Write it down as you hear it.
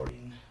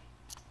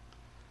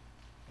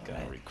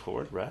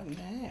record right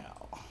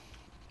now.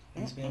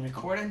 It's being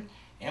recorded,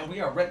 and we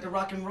are ready to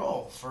rock and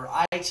roll for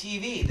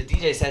ITV, the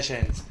DJ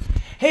sessions.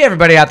 Hey,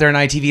 everybody out there in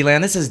ITV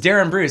land. This is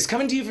Darren Bruce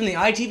coming to you from the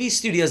ITV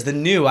studios, the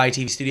new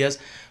ITV studios,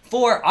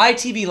 for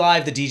ITV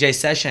Live, the DJ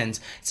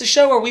sessions. It's a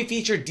show where we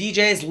feature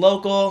DJs,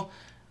 local,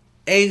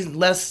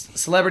 less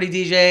celebrity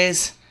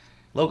DJs,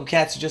 local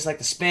cats who just like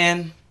to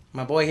spin.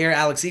 My boy here,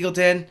 Alex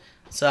Eagleton.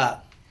 What's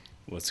up?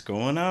 What's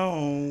going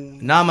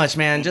on? Not much,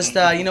 man. Just,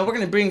 we're going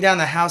to bring down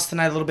the house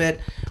tonight a little bit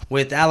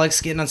with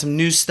Alex getting on some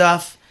new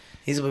stuff.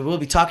 We'll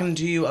be talking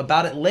to you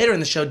about it later in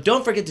the show.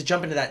 Don't forget to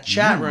jump into that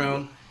chat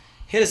room.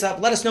 Hit us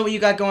up. Let us know what you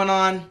got going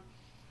on.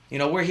 You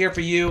know, we're here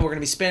for you. We're going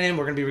to be spinning.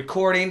 We're going to be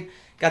recording.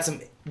 Got some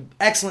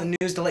excellent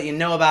news to let you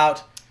know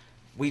about.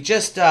 We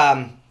just,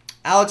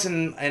 Alex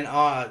and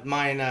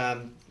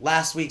mine,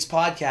 last week's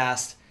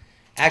podcast,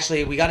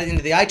 actually, we got it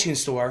into the iTunes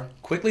store,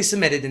 quickly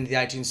submitted into the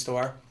iTunes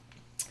store.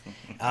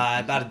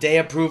 About a day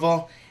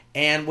approval,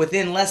 and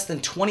within less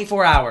than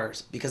 24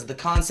 hours, because of the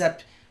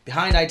concept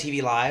behind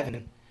ITV Live,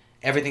 and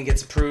everything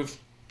gets approved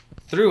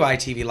through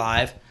ITV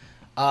Live,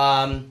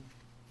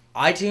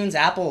 iTunes,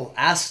 Apple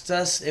asked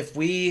us if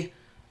we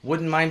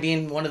wouldn't mind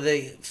being one of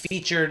the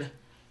featured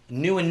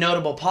new and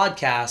notable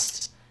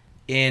podcasts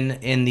in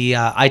the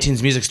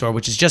iTunes Music Store,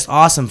 which is just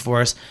awesome for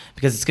us,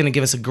 because it's going to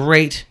give us a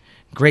great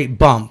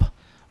bump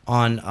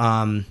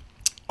on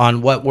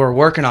what we're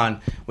working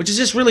on, which is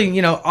just really,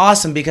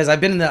 awesome, because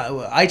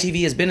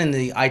ITV has been in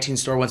the iTunes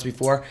store once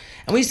before,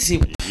 and we used to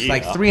see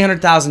like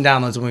 300,000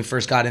 downloads when we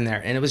first got in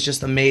there, and it was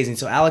just amazing.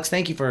 So Alex,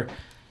 thank you for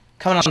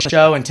coming on the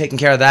show and taking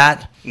care of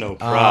that. No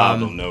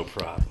problem, no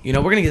problem. We're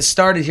going to get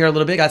started here a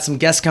little bit. Got some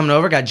guests coming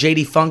over. Got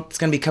JD Funk that's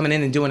going to be coming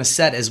in and doing a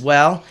set as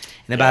well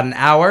in about an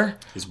hour.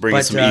 He's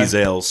bringing some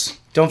easels.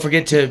 Don't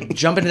forget to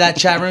jump into that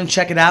chat room,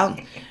 check it out.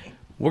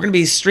 We're going to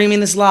be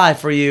streaming this live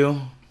for you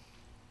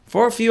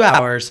for a few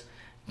hours.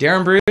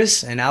 Darren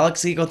Bruce and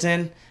Alex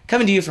Eagleton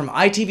coming to you from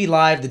ITV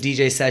Live, the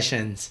DJ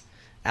sessions.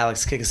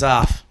 Alex, kick us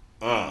off.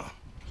 Oh,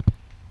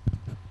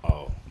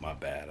 my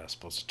bad. I was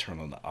supposed to turn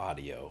on the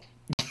audio.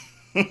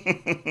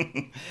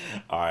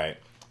 All right,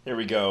 here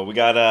we go. We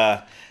got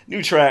a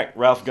new track,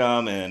 Ralph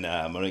Gum and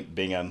Monique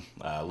Bingham,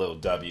 Little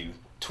W,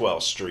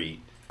 12th Street.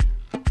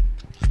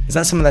 Is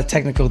that some of the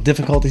technical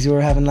difficulties you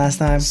were having last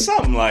time?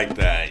 Something like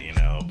that,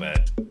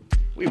 but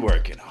we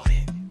working on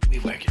it.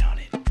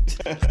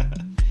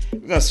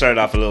 We're going to start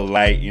off a little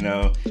light,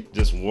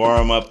 just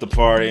warm up the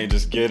party and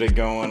just get it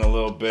going a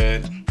little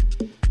bit.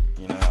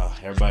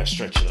 Everybody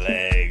stretch your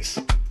legs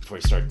before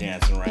you start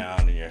dancing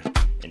around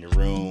in your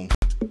room.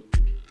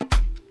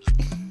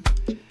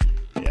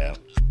 Yeah.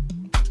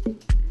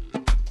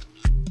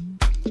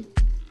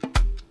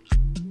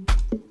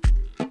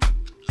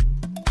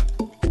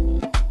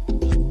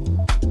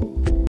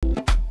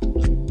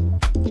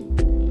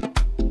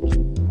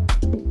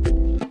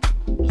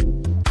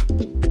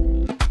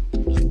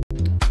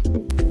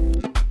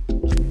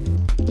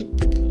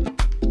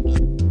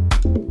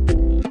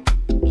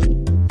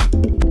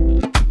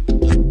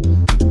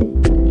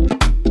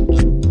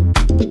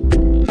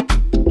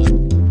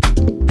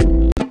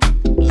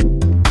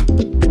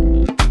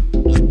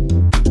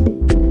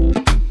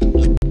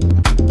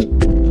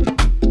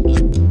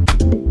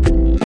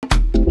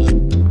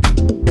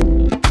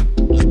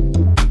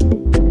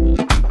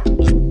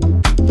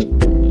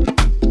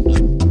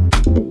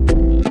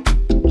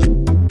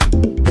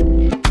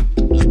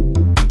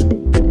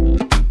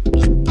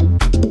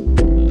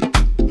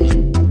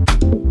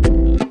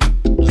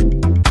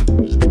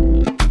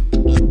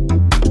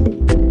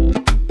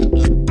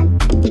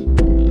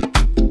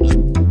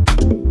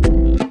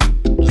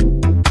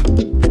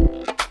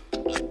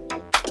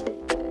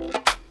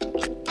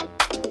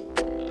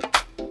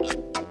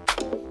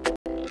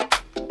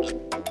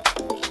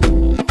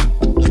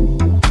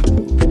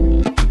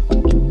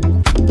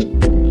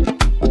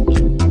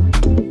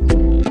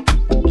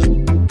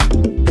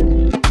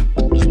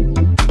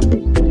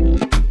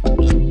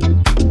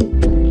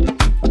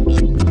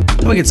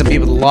 We get some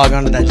people to log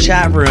onto that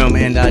chat room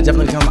and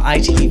definitely become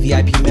ITV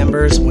VIP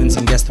members, win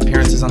some guest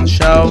appearances on the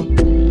show,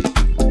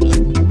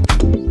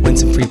 win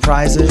some free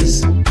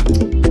prizes.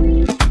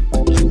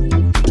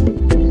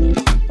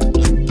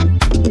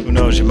 Who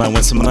knows, you might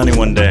win some money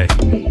one day.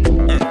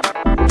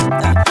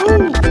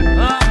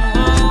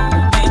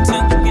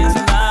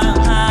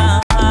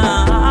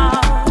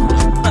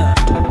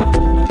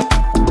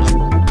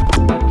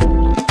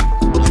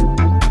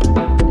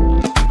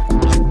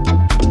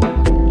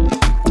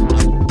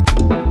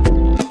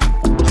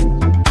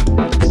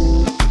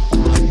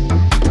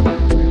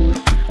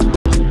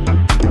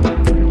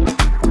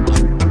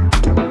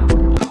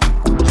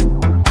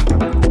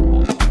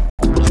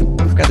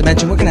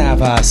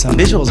 Some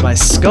visuals by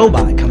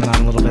Scobot coming on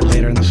a little bit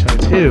later in the show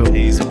too.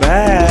 He's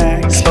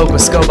back. Spoke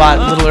with Scobot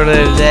a little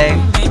earlier today.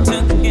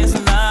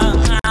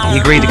 He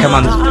agreed to come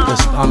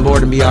on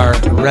board and be our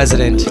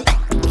resident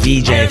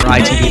VJ for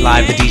ITV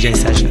Live, the DJ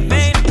sessions.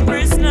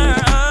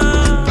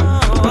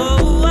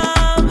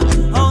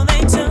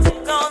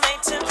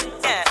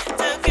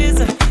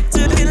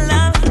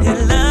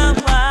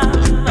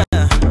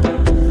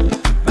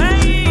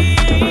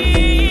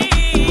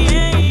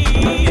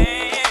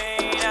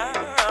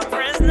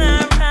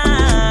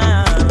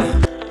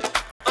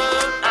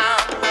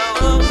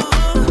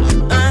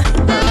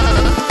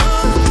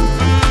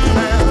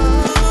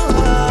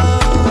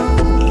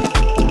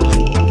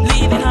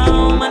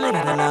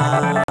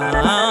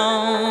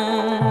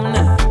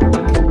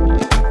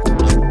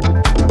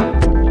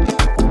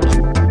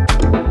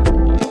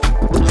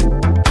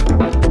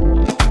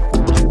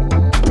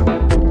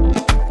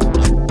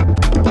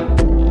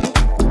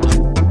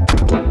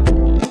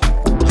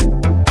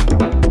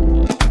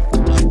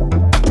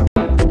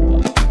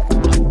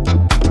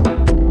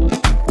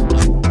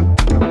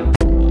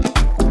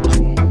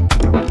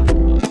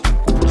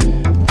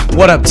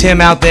 What up, Tim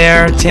out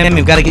there? Tim,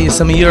 we've got to get you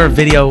some of your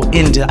video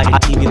into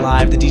ITV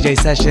Live, the DJ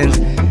sessions.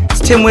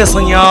 It's Tim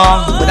whistling,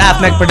 y'all, with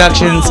AFMEC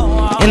Productions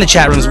in the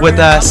chat rooms with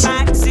us.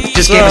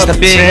 Just gave us the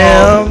big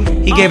old,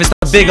 he gave us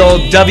the big old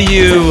WURD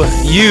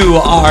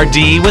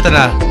with an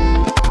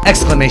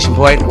exclamation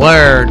point.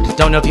 Word.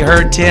 Don't know if you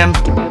heard, Tim,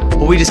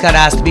 but we just got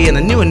asked to be in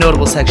the new and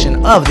notable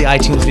section of the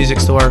iTunes Music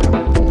Store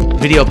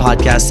video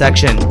podcast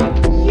section.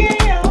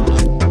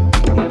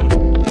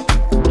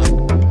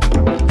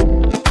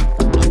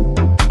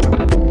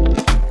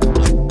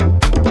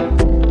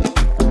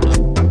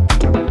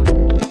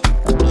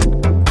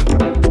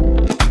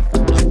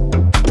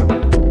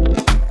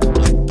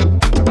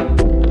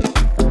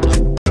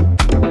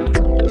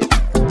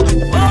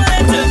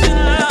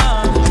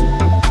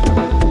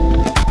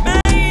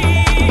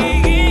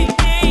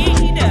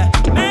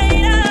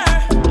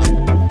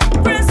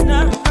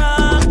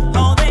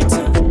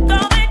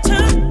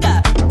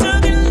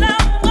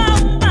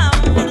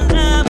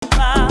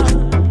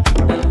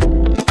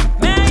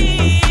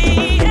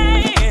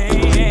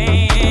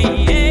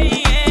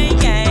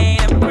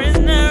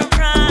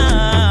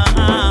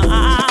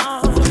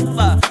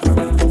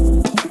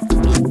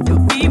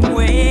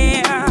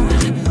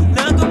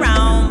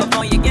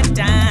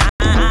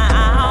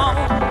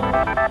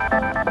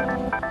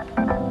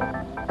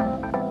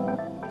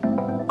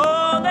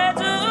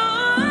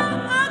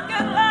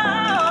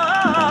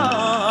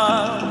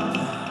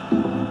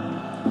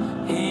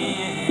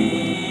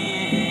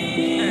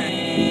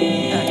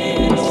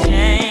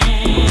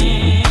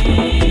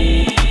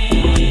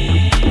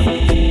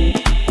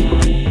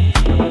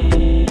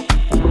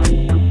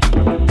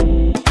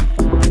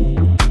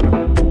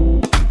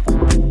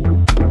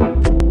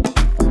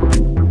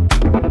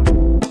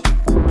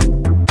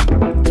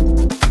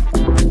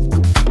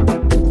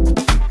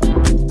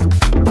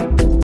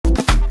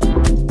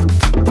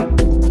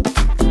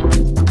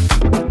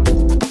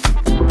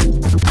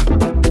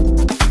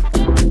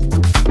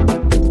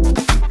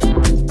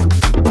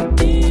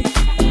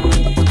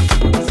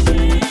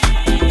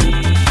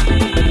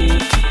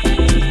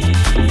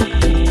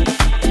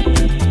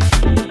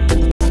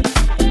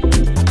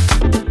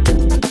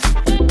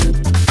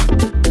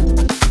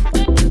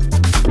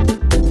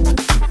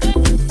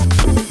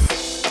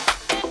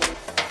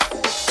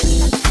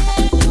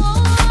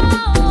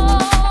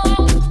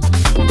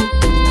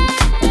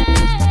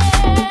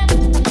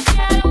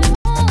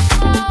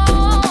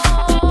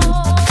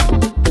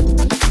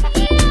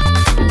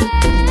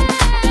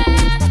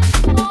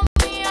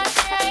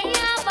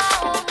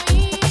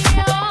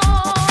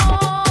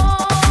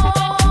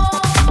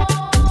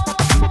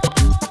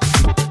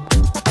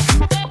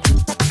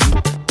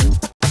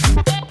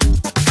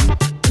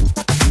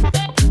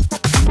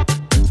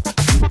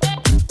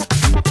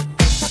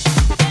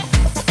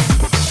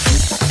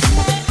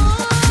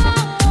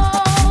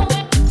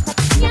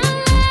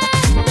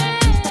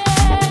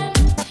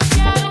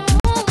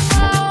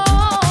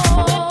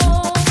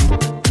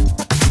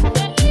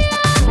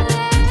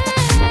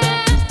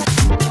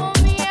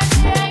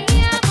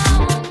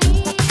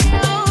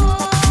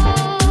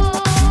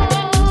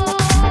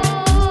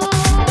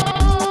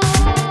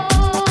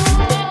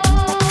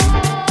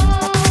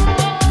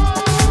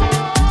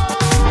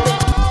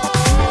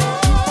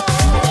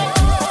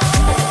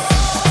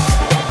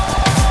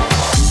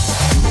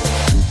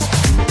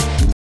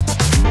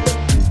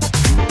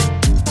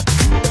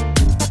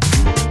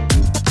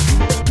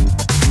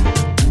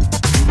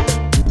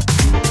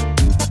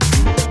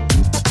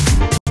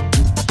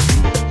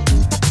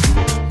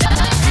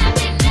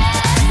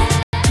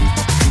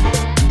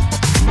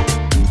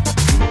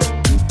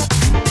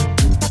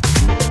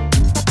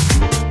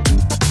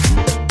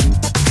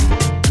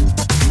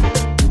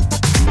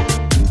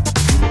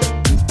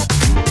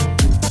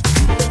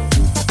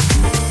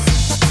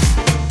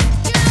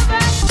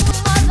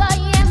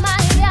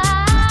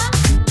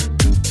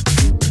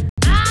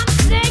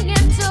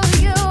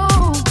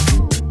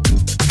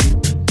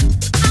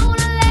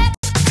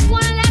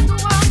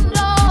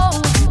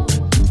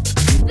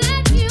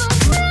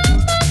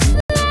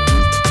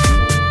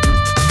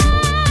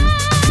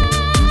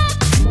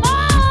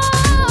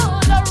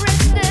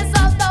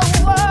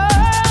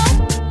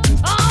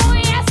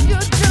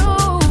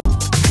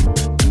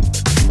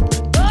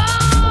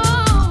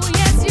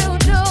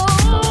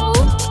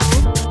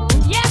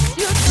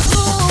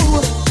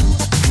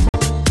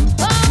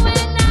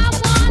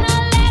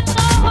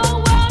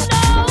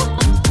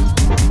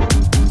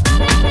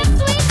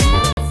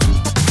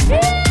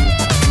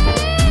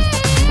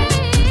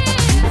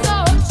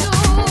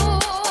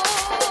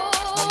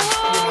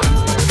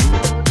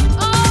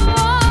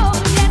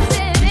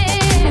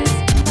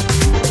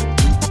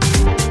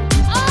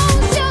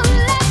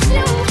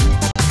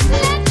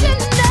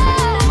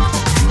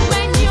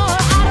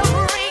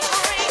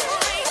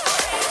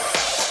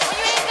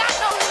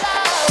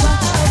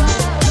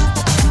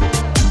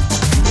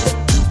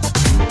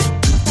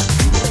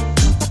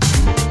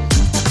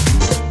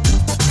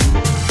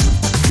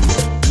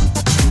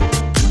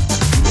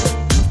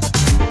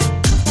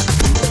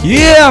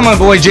 Yeah, my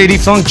boy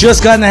JD Funk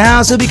just got in the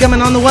house. He'll be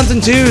coming on the ones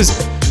and twos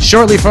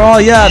shortly for all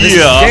ya. This is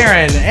Yeah.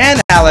 Darren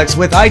and Alex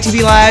with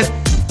ITV Live,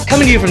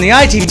 coming to you from the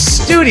ITV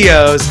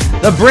Studios,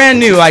 the brand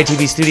new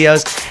ITV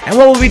Studios. And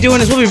what we'll be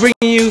doing is we'll be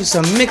bringing you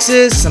some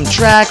mixes, some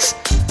tracks,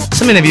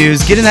 some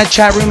interviews. Get in that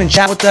chat room and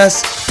chat with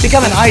us.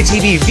 Become an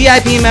ITV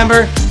VIP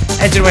member.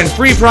 Enter to win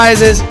free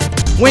prizes,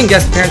 win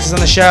guest appearances on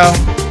the show,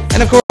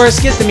 and of course,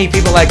 get to meet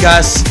people like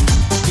us.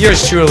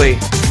 Yours truly,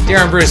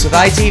 Darren Bruce with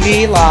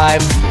ITV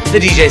Live, the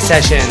DJ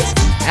Sessions.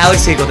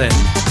 Alex Eagleton.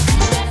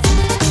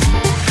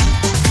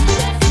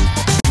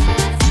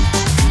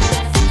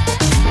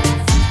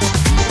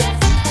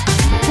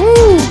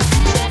 Woo!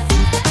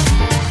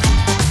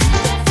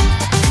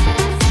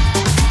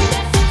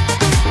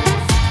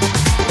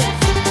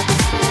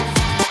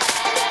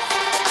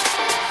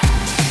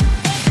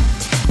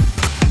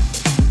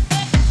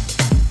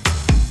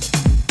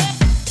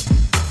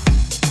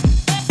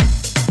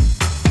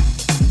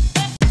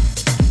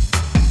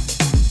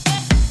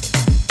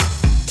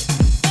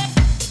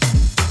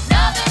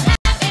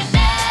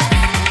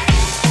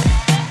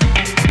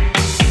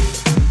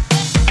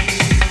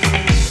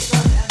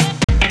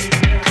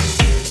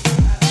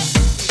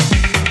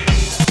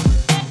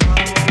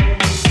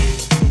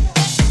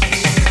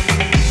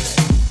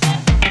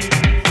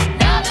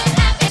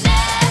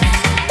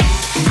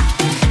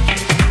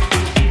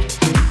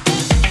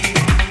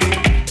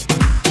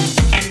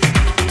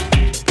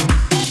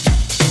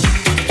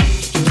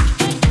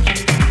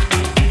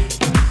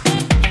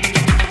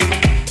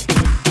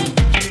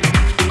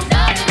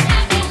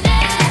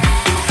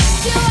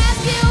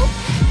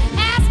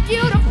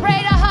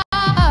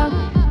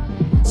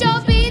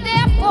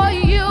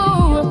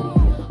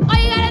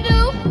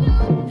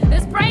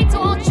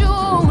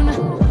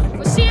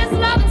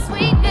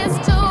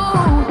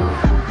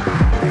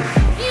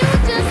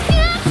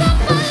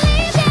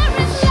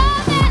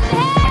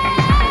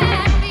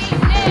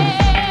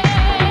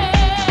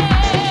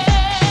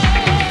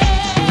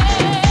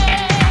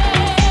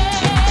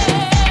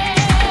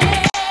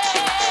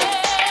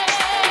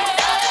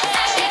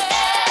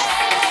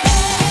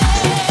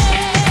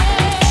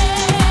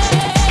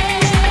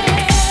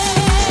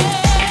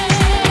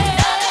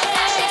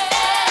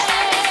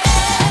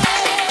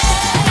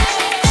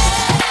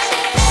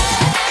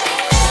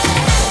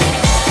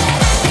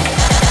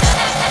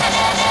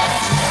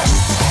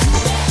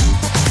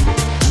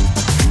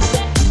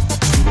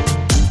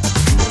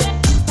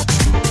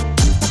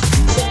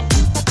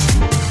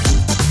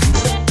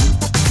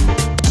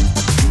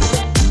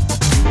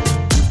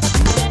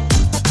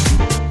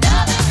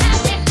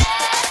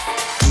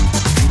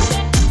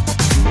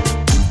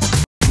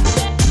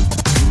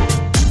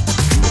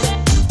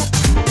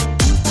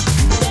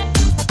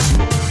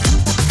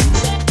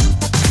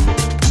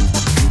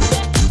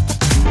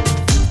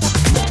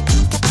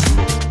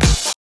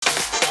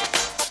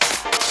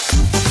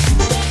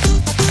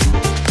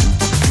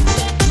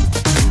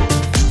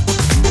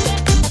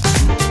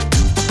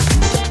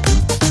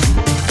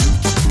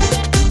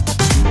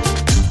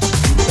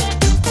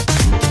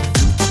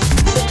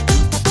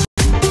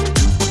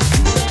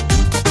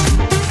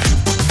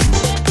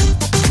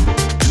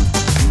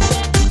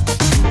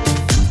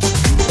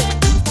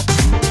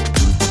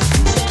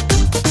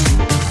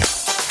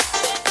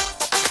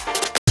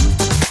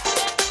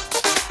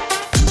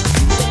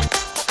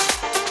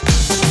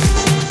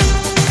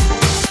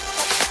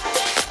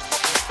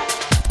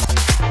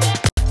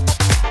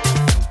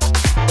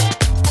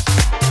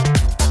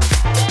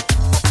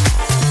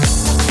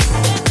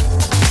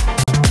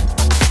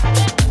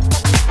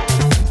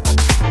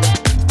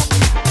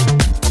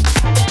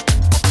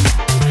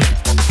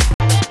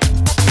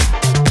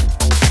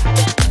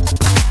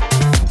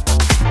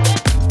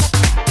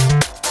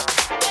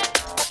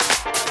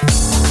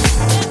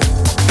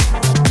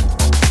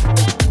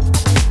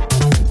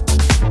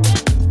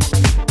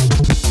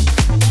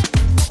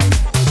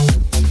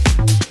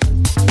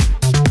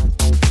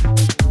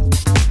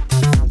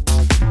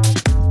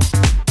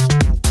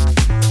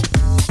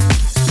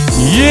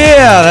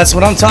 Yeah, that's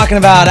what I'm talking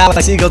about,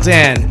 Alex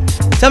Eagleton.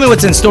 Tell me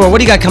what's in store. What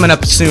do you got coming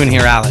up soon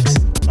here, Alex?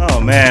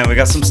 Oh man, we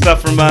got some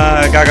stuff from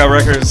Gaga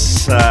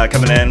Records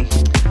coming in.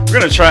 We're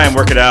gonna try and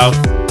work it out.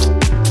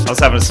 I was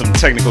having some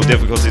technical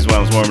difficulties when I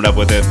was warming up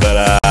with it,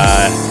 but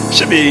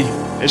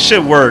it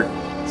should work.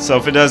 So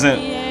if it doesn't,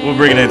 we'll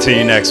bring it into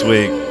you next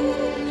week.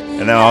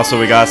 And then also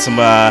we got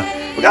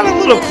a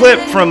little clip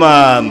from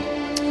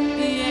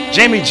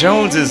Jamie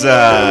Jones's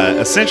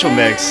Essential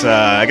Mix.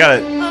 I got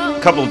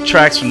a couple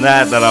tracks from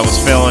that I was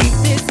feeling,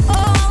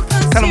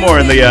 kind of more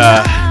in the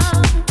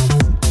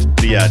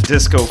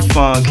disco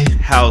funk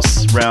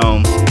house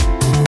realm.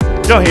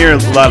 Don't hear a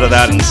lot of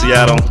that in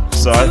Seattle,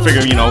 so I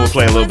figured we'll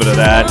play a little bit of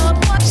that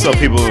so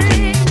people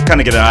can kind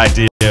of get an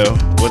idea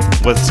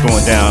what's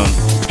going down.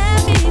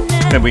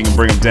 Then we can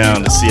bring him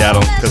down to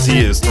Seattle because he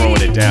is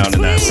throwing it down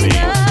in that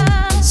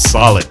scene.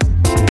 Solid.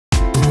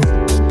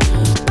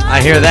 I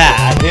hear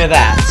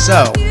that.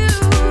 So,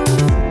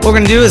 what we're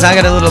going to do is I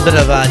got a little bit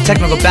of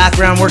technical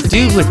background work to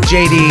do with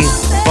JD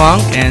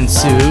Funk and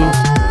Sue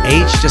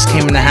H just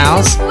came in the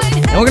house.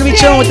 And we're going to be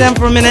chilling with them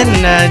for a minute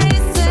and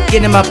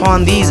getting him up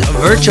on these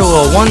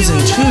virtual 1s and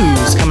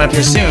 2s coming up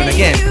here soon.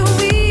 Again,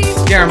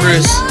 Darren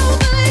Bruce,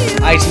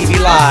 ITV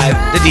Live,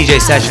 the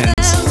DJ Sessions.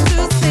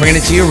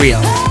 Bringing it to you real.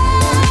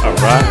 All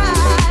right.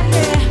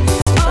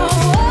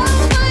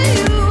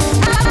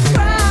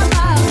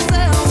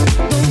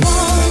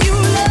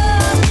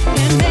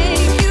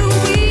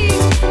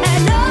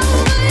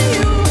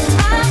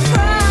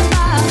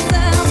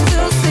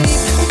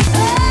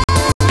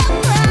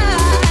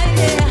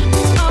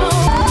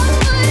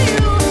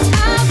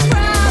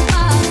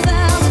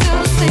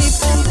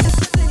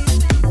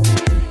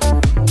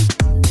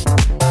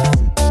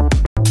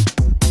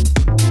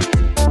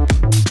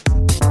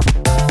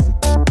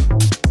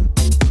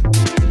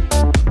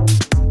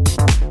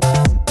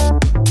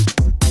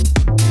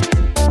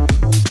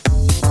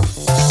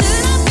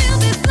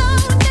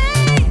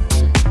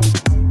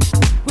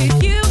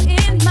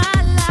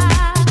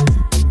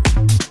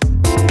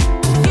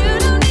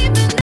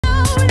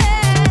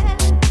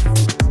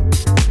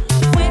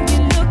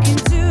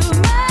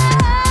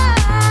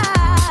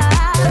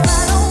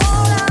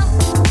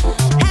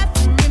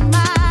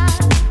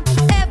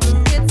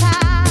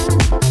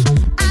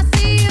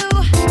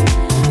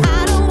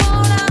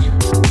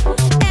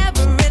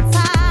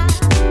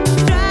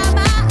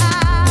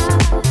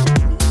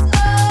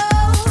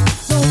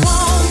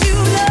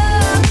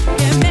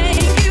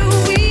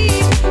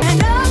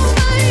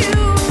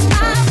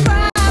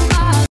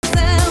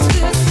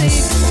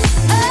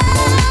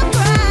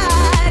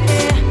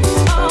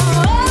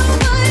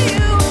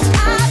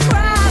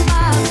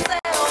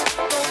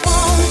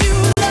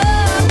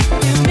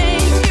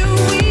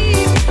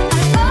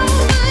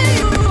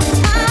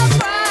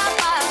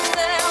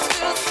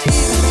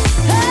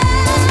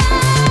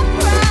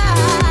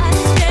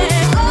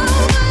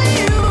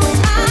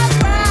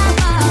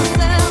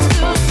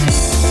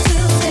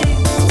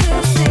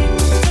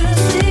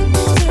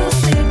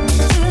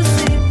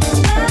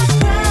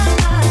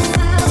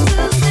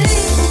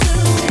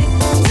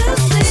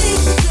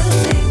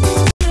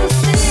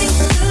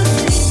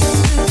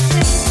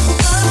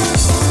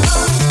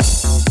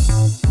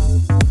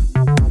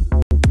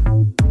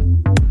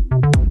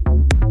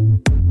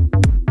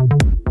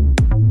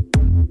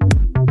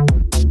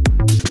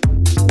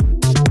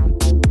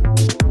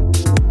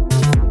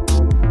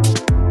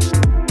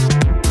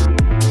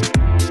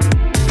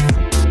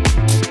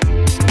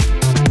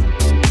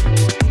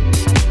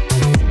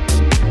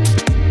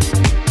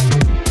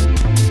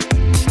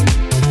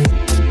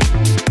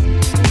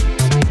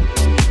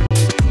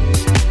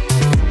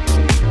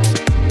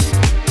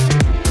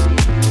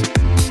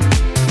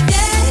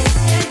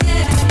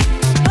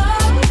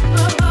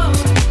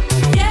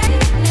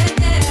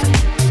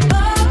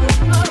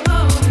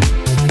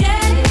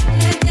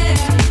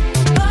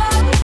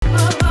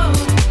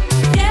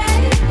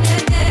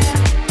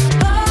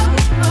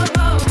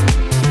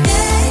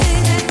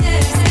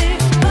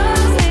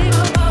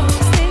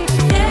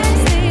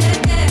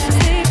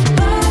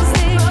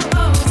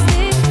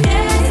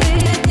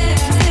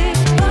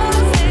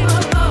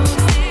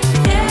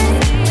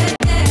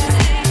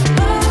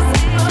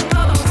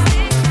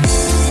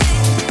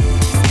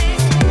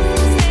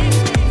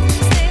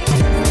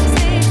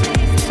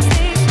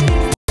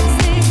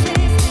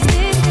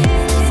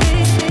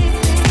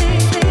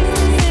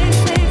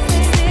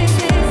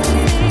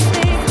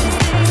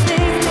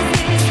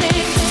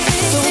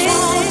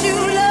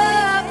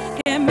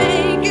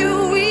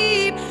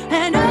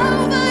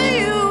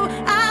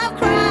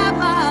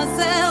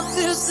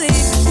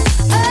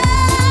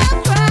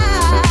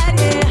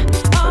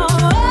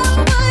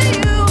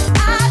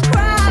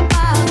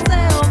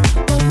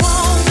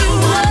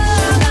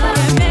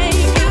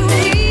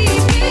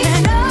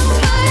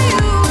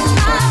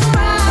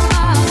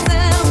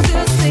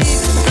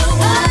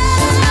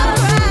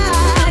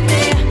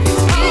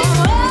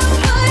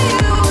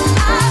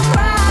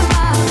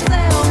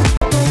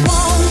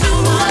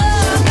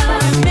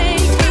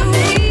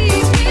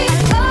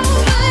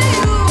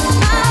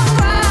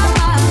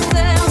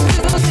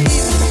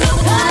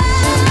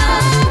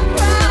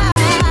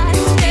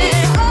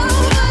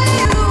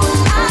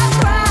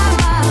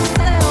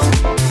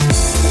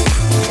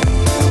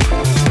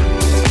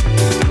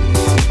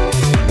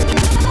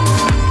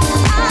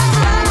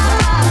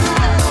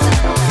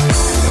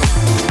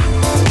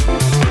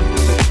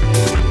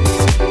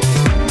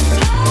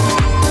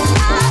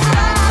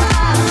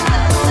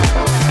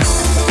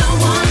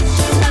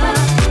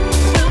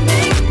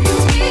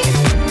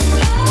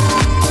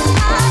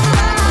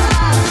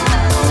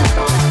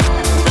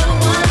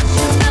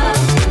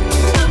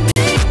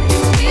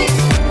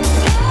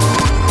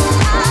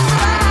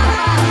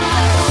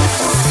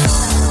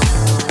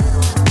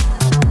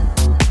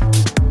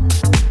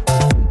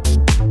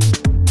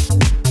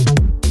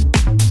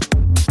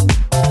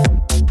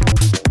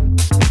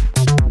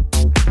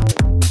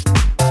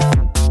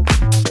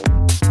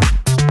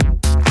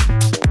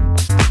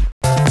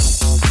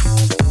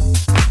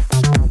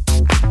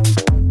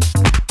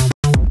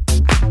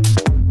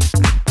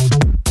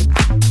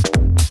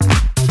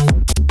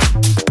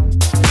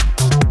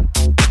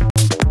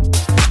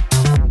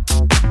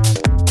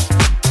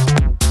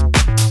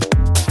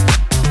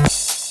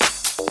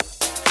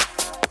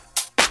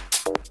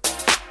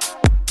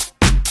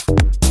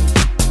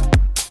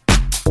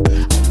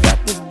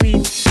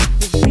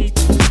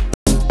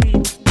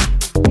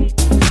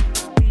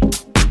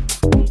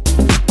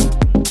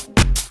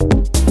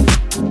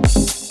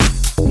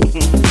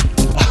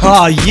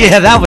 Oh yeah,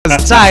 that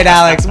was tight,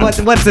 Alex.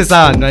 What's this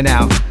on right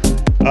now?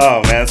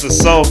 Oh man, it's a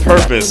Sole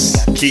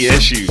Purpose Key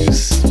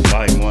Issues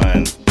Volume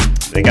 1.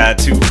 They got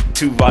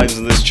two volumes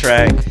of this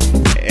track,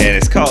 and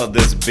it's called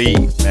This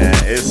Beat, man.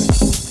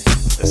 It's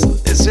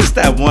just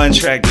that one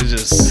track that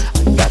just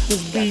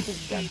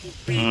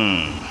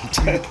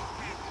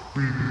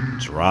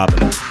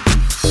dropping.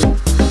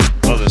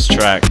 Love this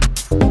track.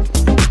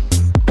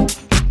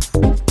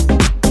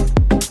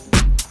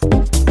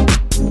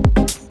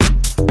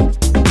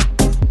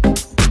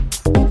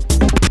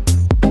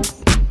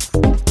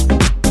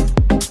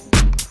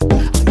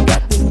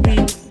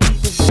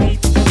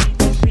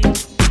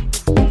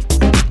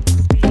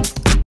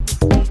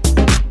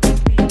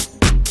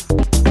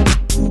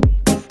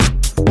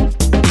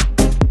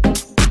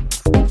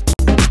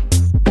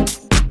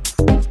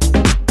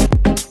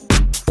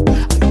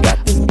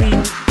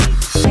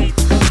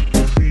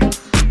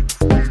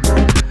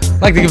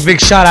 I'd like to give a big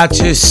shout out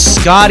to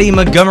Scotty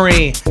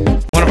Montgomery,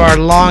 one of our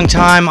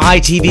longtime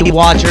ITV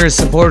watchers,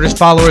 supporters,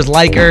 followers,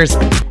 likers,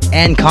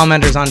 and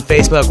commenters on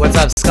Facebook. What's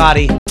up,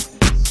 Scotty?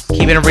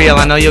 Keeping it real.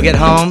 I know you'll get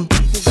home,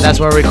 but that's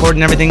why we're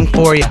recording everything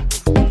for you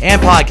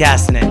and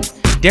podcasting it.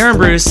 Darren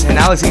Bruce and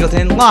Alex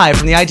Eagleton live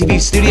from the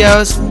ITV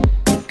studios,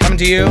 coming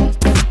to you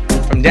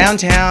from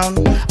downtown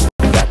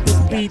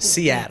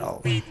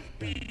Seattle.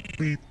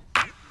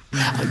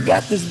 I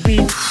got this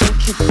beat,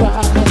 don't you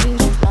cry.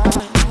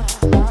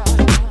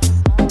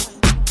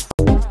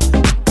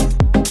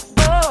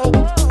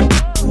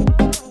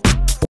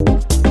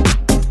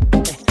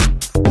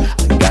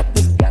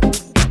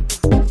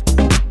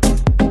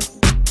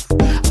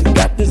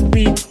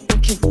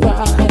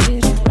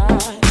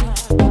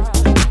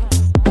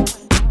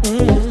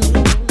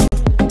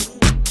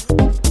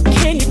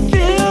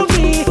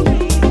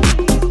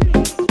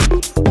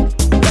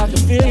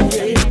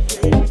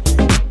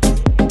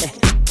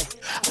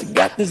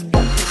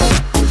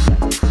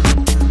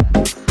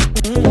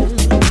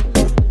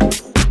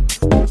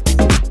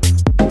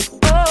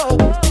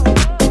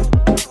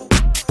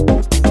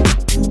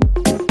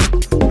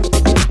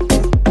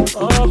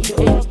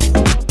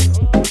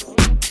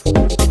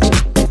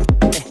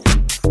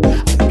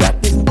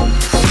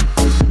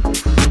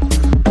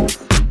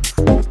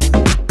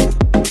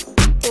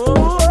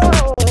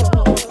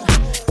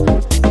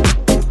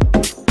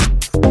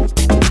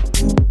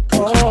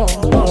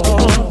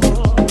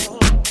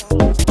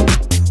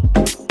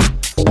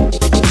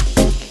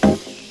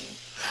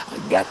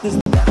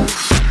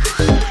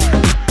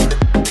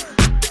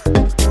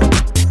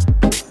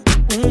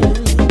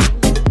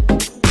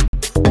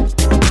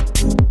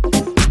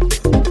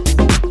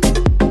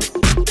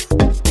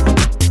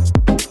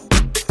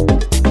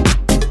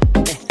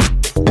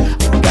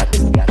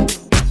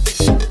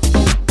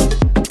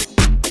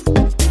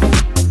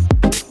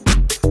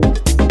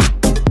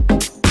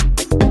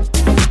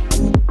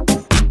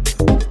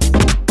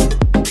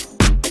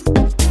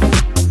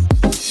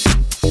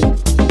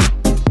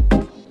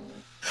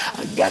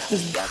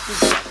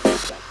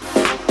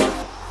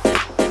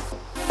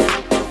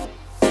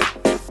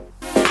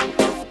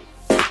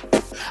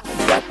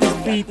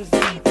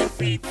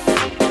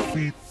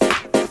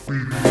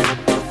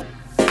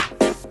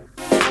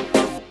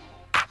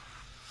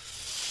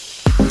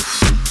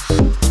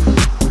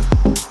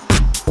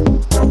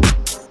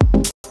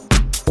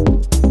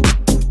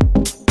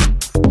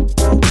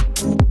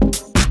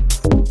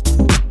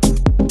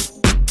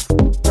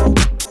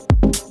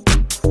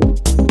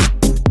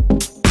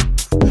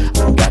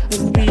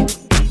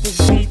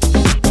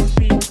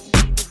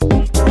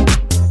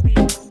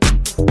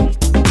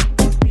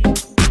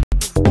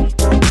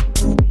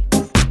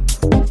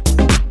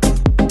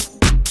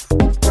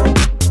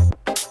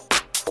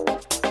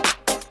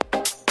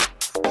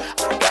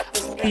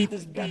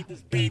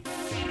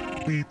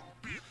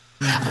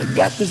 I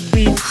got this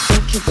beat,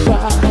 don't you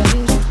cry.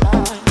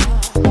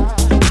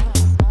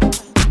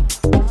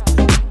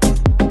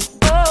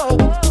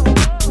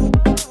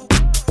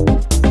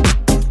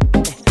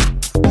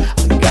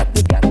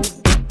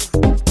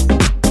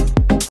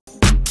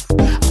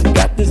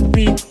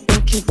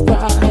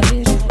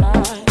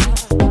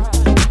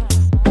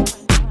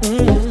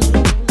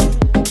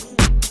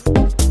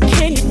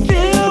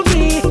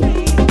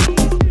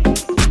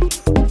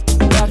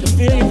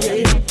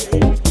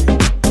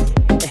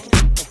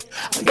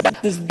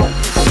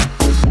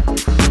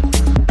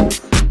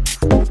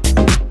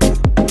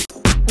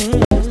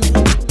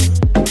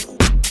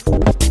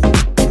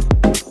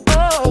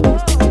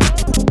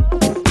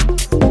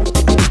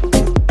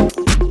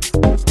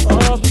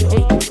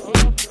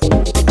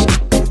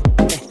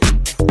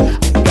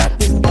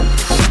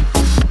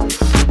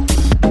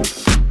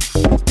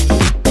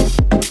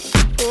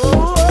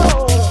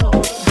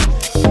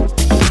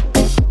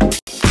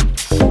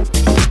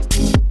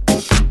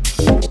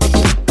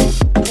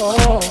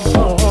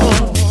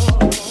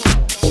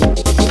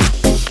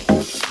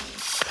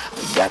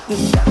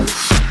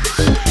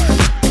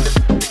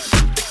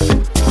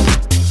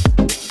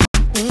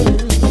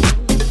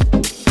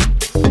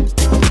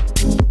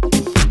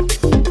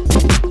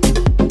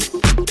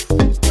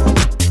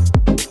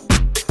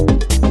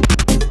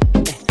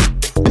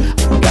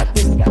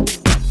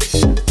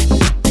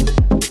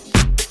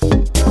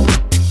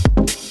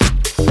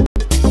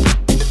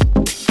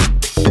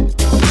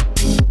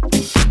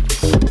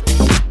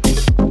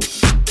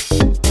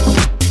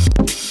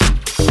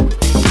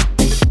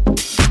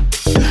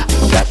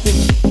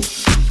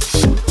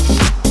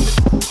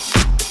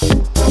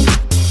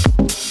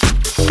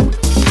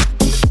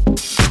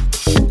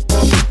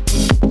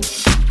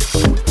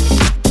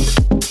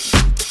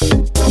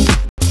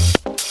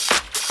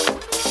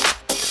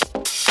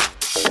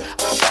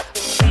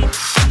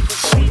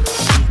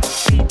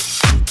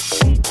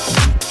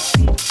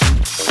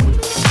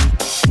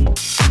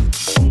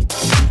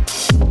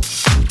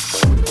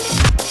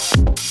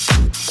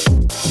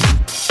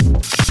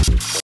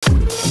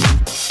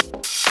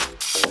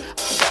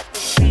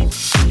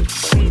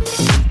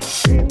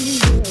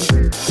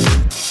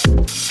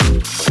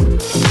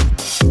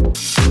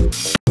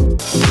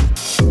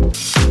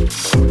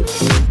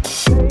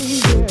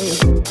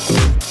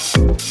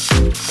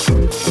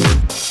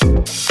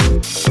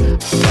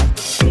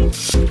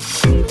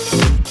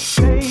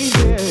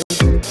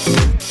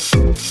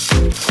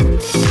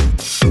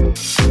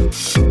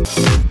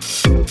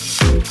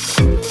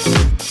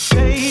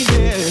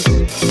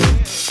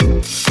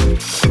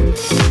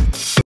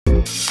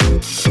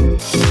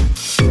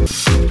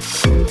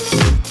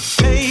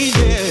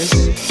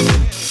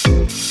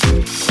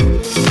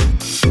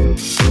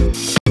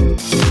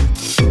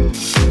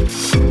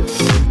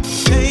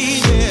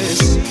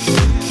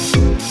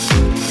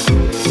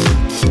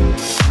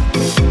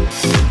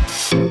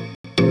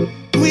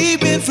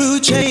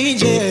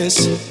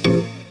 changes.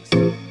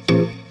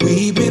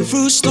 We've been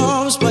through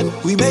storms, but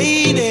we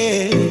made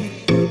it.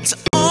 It's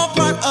all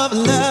part of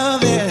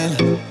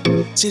loving.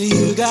 Till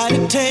you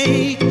gotta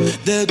take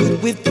the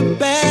good with the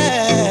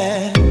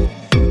bad.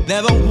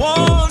 Never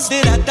once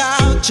did I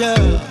doubt you,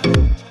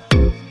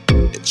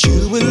 that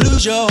you would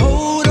lose your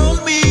hold on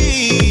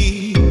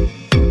me.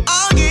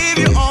 I'll give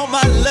you all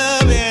my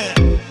loving,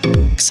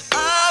 'cause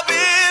I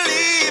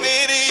believe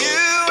in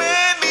you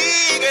and me,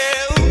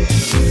 girl.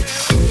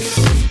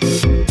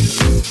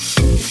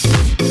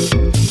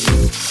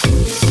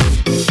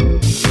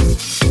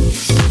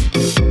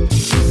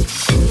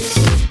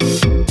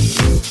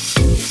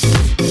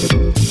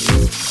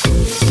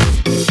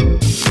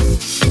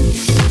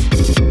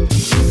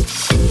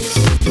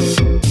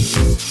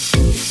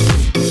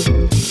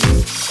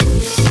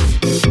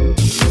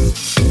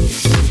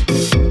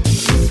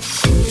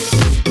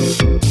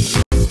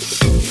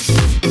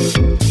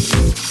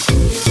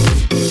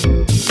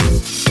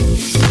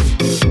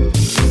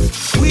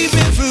 We've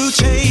been through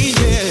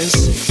changes,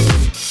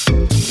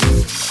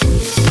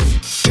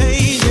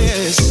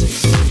 changes.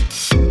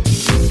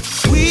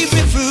 We've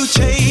been through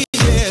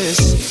changes,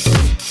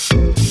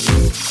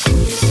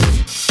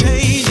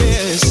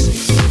 changes.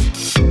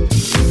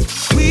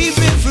 We've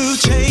been through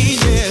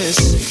changes.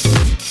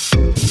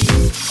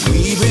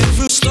 We've been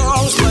through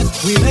storms, but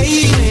we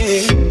made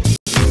it.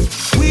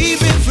 We've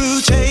been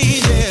through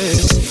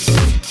changes.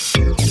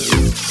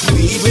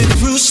 We've been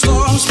through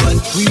storms, but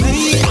we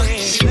made it.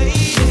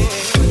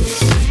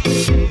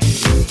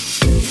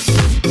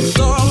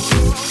 Storm,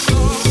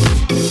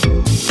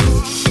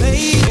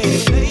 made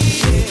it.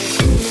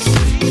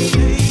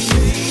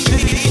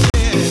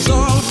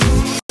 Storm,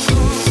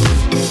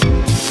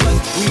 but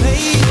we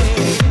made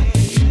it.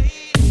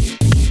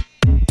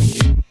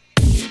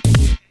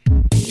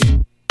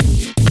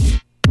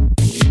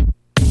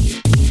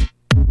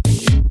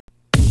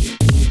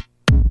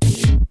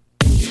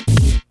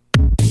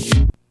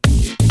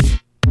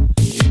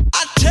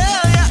 I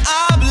tell you,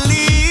 I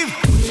believe.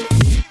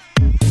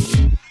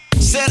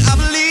 Said I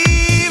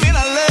believe in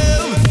our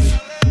love,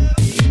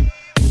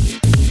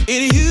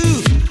 in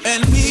you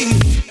and me,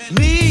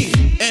 me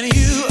and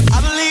you. I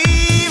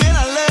believe in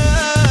our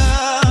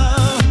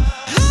love.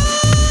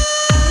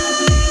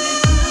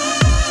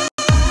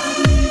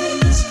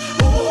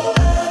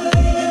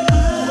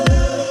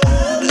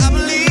 I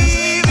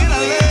believe in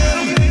our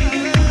love.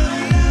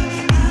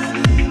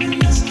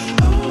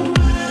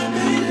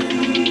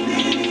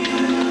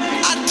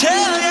 I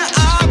tell you,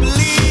 I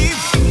believe.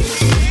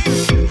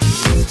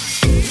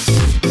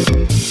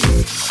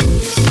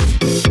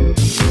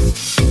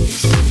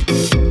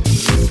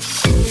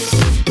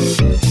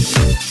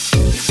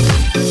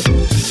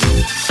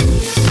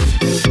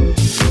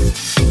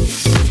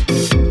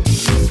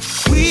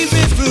 We've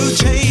been through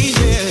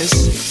changes,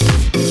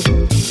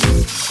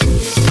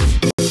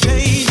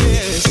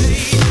 changes.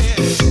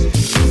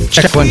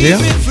 Check 1, 2. We've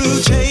been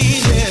through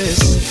changes.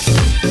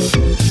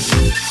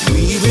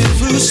 We've been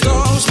through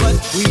storms, but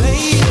we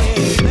made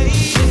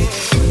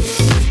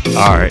it.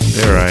 All right,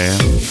 there I am.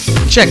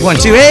 Check 1,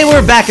 2. Hey,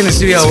 we're back in the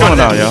studio. What's going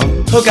Wanted on, to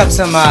y'all? Hook up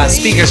some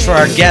speakers for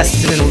our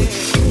guests in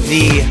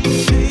the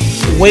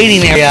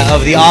waiting area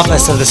of the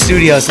office of the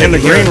studio. So In they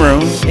the can green hear-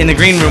 room. In the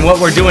green room, what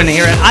we're doing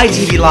here at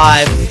ITV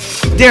Live.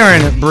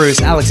 Darren,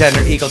 Bruce, Alexander,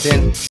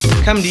 Eagleton,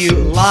 come to you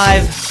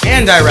live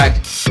and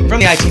direct from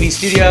the ITV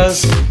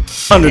studios.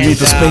 Underneath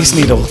the And, Space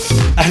Needle.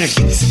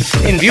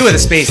 underneath, in view of the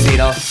Space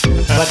Needle.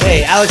 But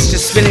hey, Alex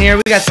just spinning here.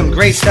 We got some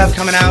great stuff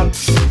coming out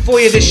for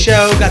you this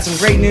show. Got some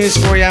great news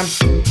for you.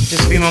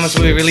 Just a few moments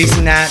we'll be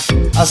releasing that.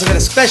 Also got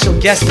a special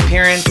guest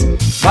appearance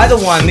by the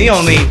one, the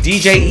only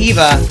DJ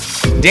Eva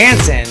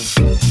dancing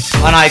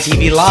on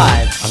ITV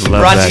Live. I love that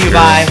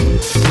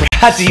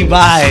Brought to you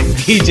by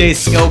DJ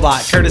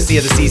Scobot, courtesy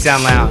of the C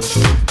Sound Lounge.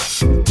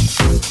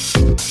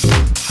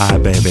 Hi,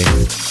 baby.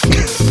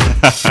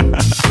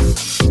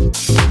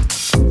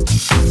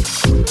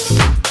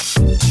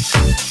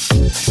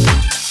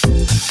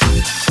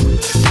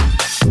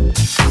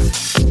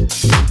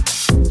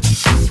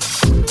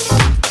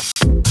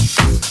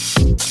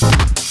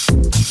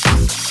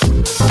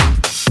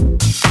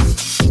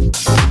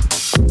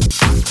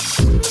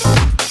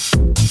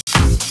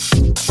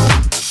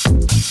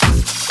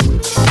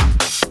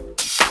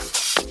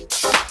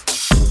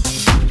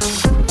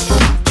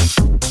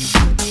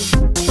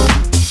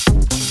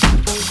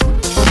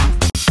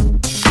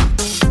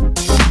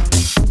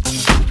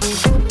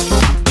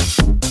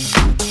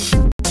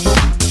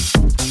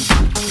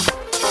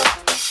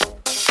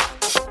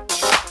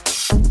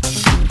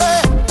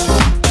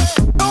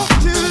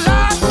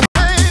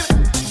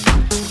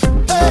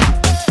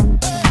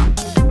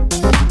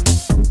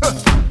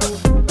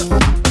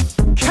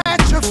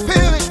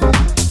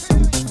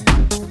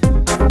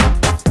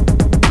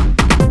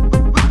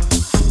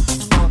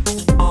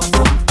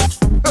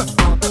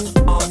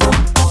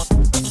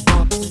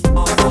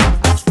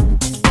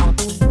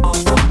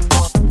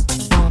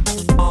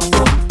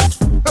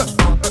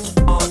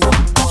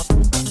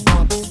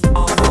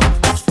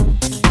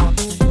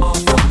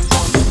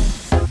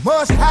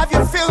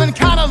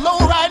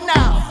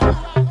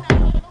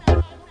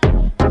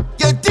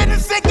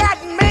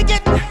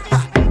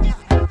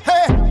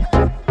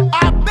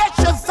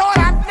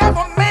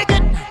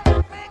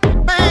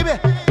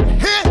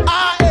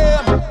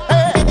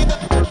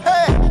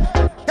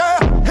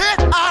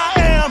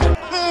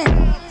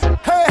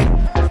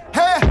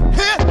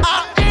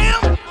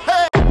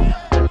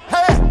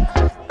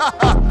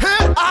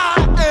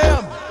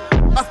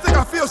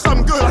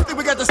 I think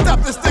we got to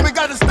stop this thing. We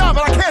got to stop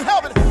it. I can't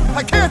help it.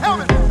 I can't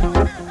help it.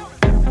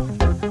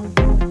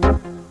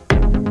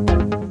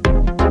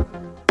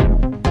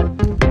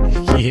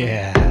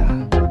 Yeah.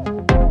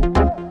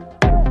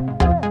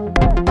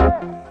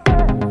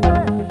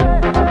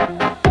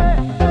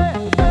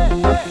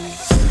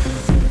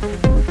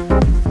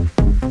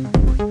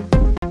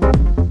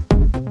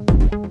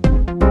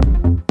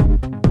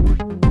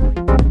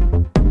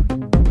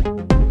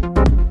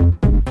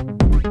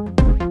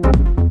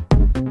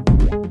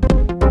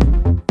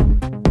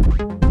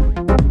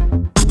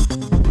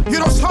 You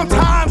know,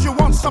 sometimes you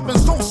want something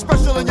so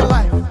special in your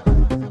life.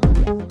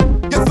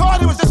 You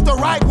thought it was just the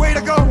right way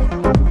to go.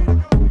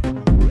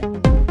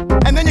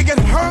 And then you get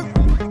hurt,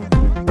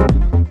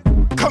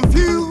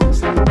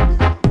 confused.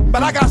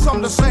 But I got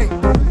something to say.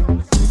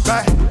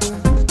 Right?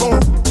 Boom.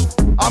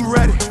 I'm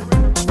ready.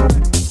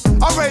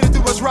 I'm ready to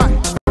do what's right.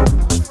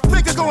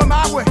 Things are going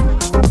my way.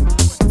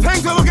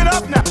 Things are looking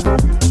up now.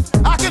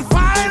 I can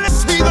finally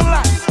see the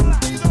light.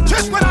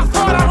 Just when I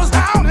thought I was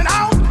down and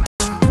out.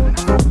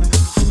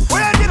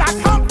 Where did I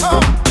come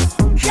from?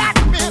 Got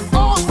me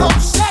all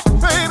upset,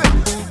 baby.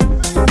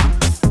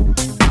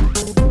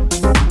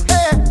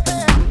 Hey,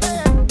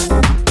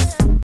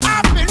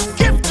 I've been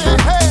gifted,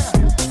 hey.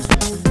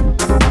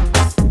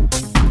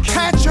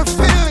 Can't you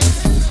feel it?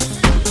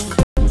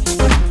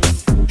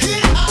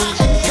 Here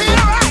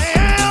I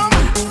am.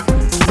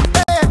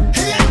 Hey,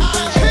 here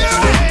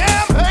I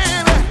am,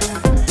 baby.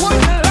 Would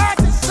you like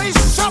to say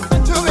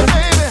something to me,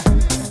 baby?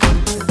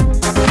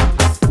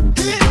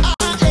 Here I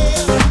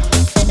am.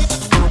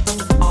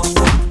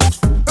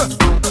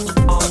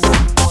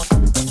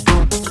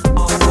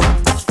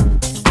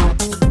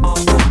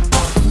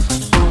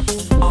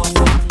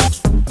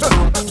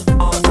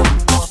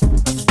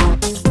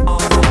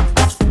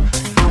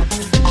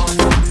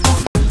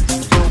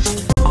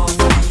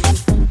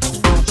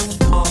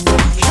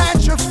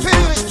 Can't you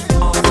feel it?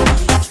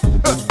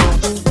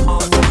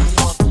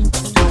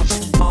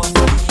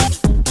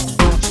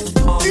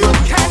 You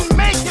can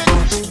make it.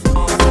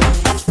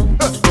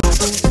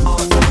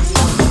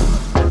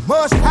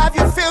 Must have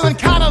you feeling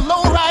kind of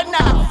low right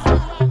now.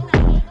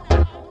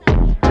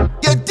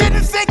 You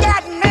didn't think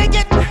I'd make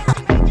it.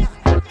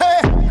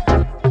 Hey,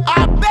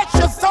 I bet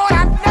you thought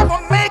I'd never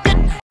make it.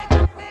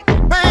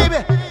 Baby,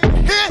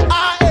 here I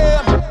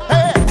am.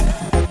 Hey,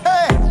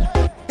 hey,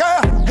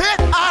 girl, here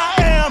I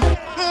am.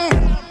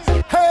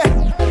 Hey,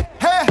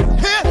 hey,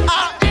 here I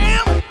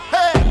am.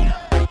 Hey,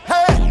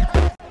 hey,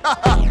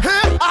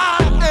 here I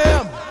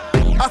am.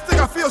 I think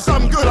I feel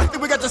something good. I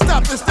think we got to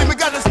stop this thing. We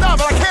got to stop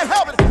it. I can't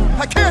help it.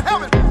 I can't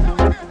help it.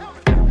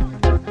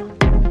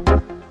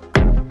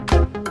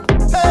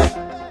 Hey.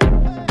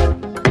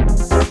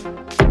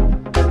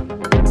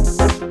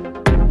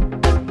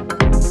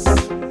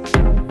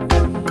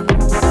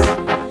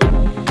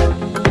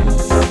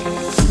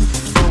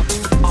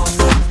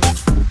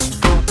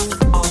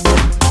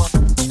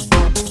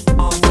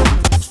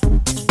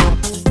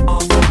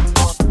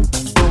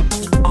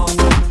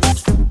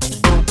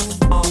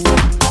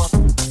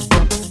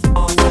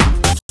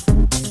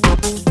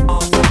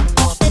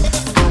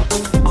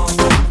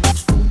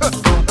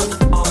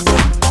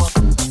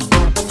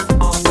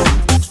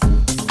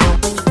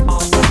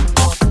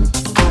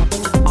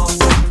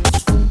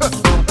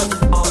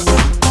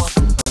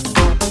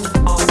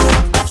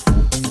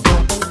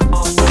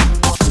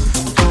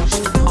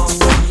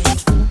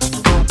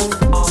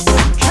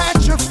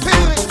 Can't you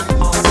feel it?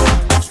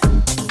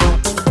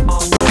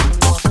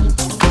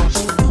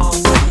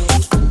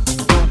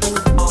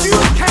 You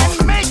can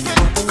make it.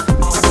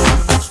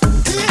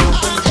 Here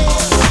I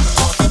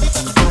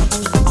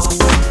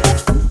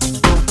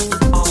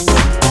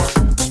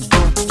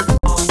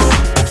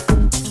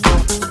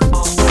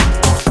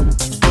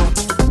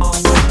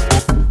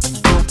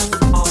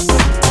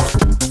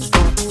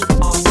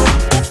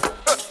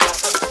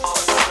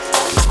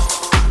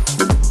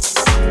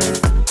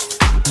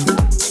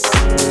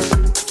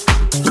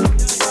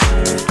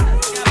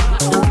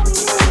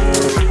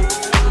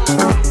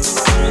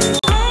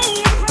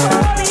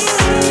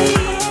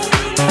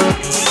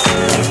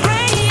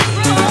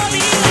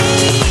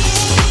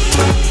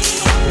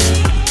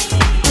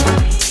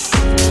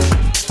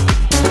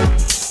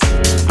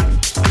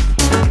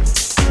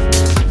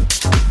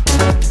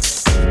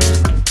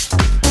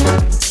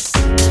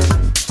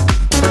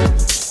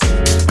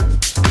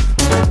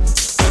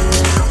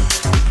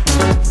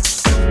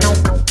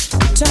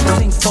Just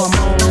think for a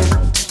moment.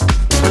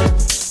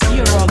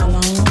 You're all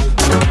alone.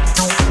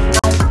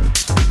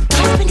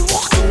 I've been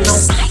walking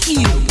beside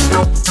you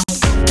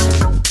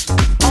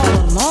all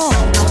along.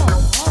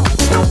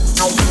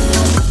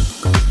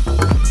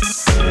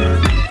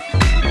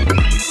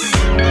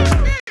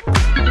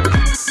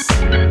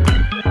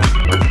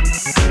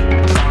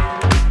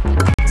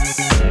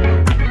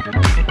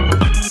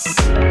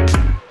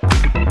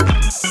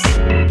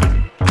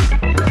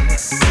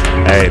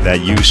 Hey, that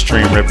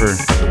Ustream Ripper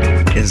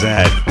is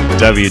at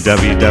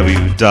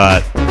www.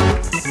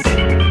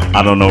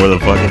 I don't know where the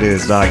fuck it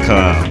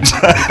is.com.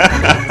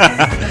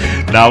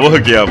 Nah, we'll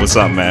hook you up with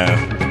something,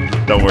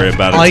 man. Don't worry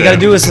about it. All you gotta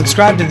Ted. do is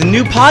subscribe to the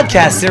new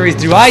podcast series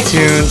through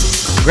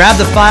iTunes. Grab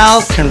the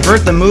file,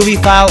 convert the movie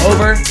file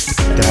over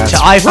to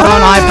iPhone,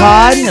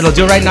 iPod. It'll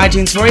do it right in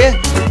iTunes for you.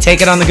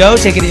 Take it on the go,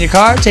 take it in your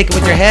car, take it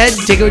with your head,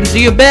 take it into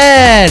your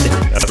bed.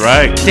 That's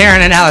right. Darren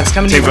and Alex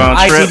coming to you Take it from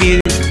on a trip.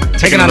 ITV.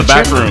 Take it on to the a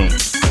back trip. room.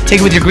 Take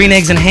it with your green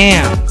eggs and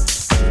ham.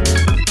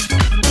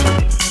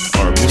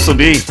 Or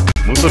Musabi.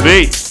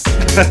 Musabi.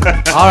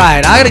 All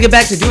right, I gotta get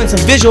back to doing some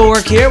visual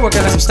work here, working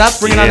on some stuff,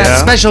 bringing on that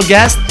Yeah. special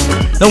guest,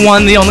 the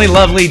one, the only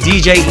lovely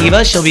DJ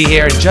Eva. She'll be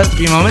here in just a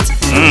few moments.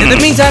 In the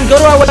meantime, go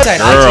to our website,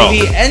 Girl.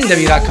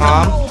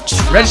 itvnw.com,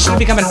 register to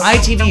become an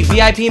ITV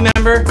VIP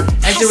member,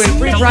 and to win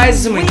free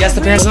prizes and win guest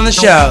appearances on the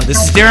show.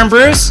 This is Darren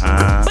Bruce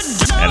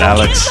And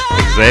Alex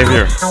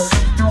Xavier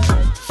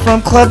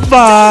from Club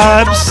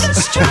Vibes.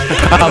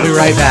 I'll be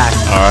right back.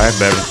 All right,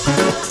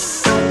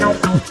 baby.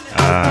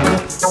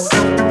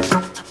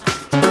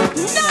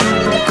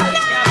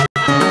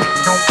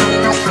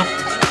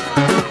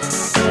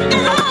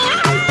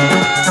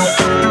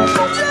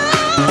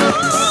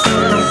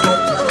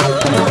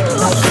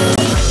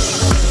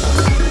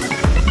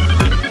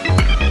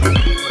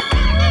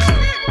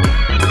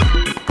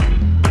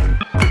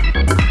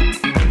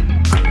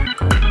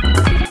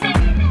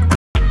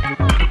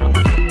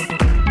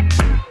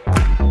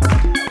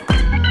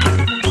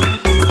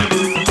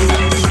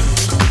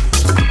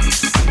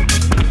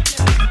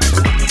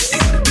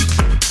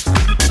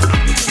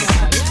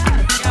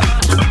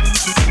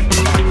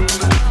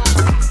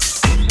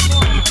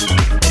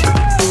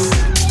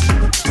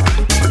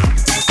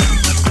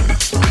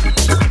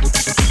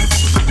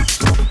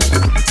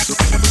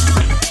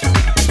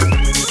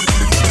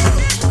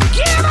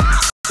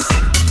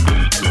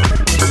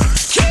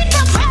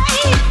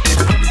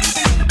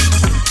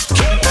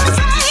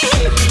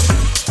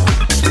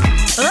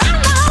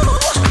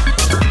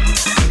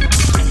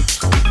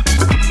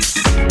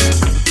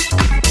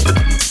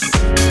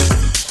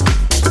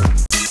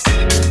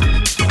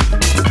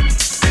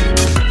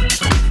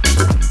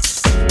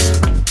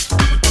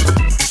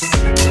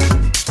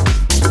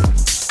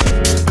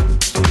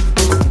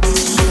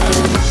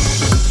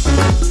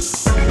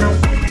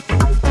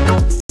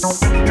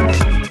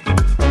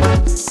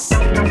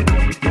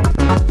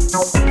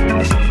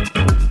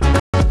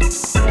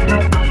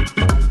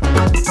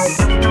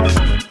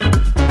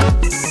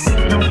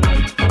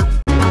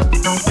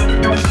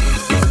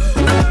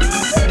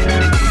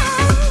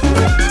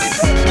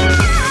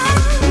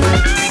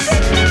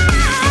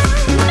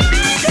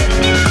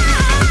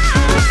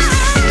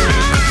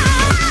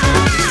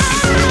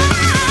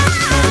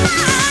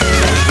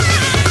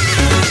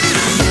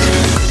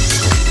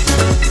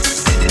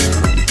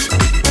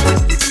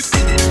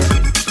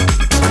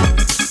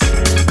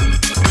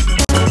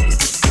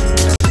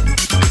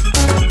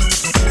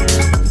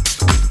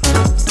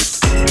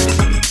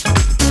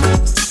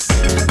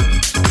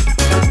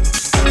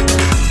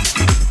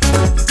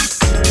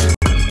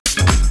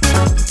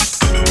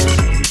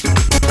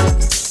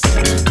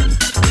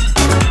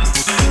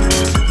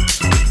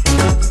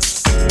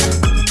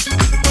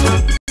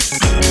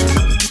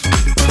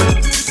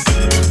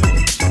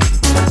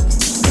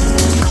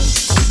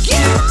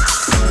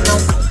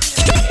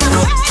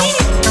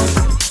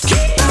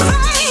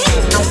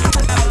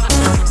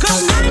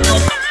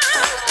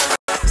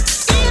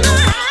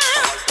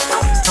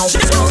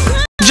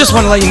 Just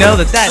want to let you know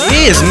that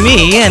is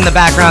me in the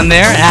background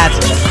there at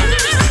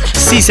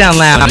C-Sound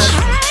Lounge.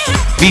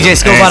 VJ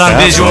Scobot on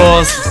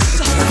visuals.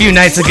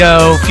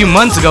 A few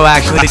months ago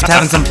actually, just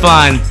having some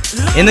fun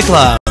in the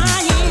club.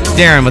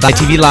 Darren with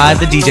ITV Live,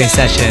 the DJ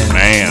session.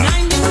 Man.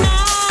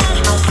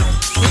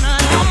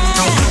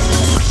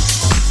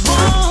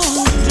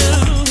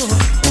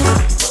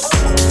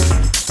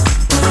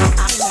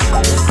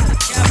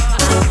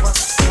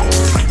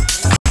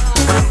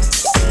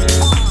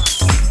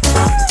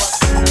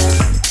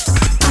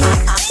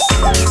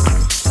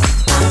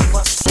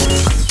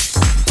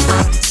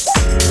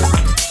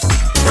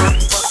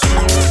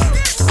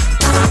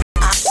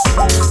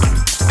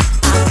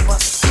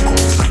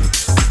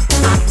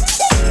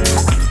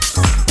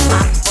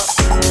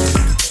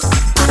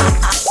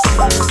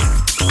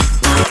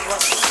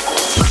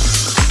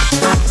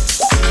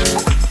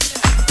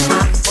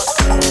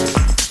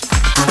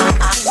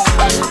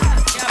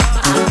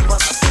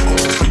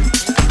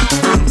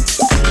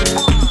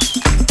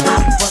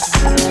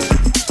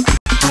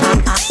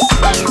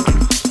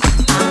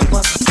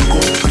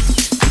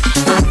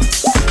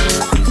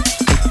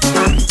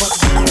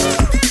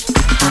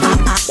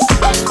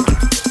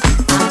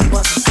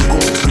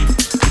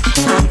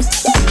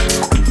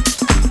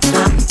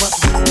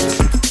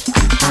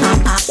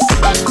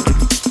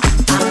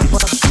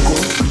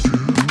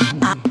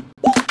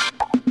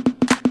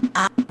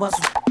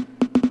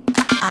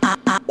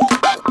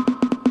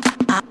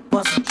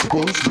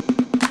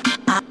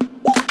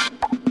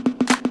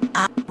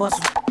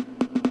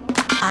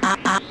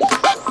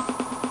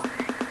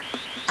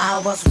 I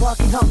was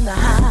walking on the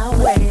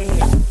highway,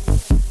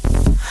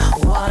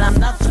 what I'm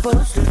not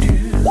supposed to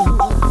do.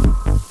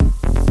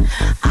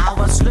 I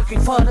was looking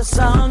for the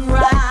sunrise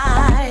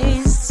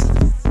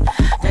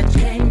that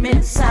came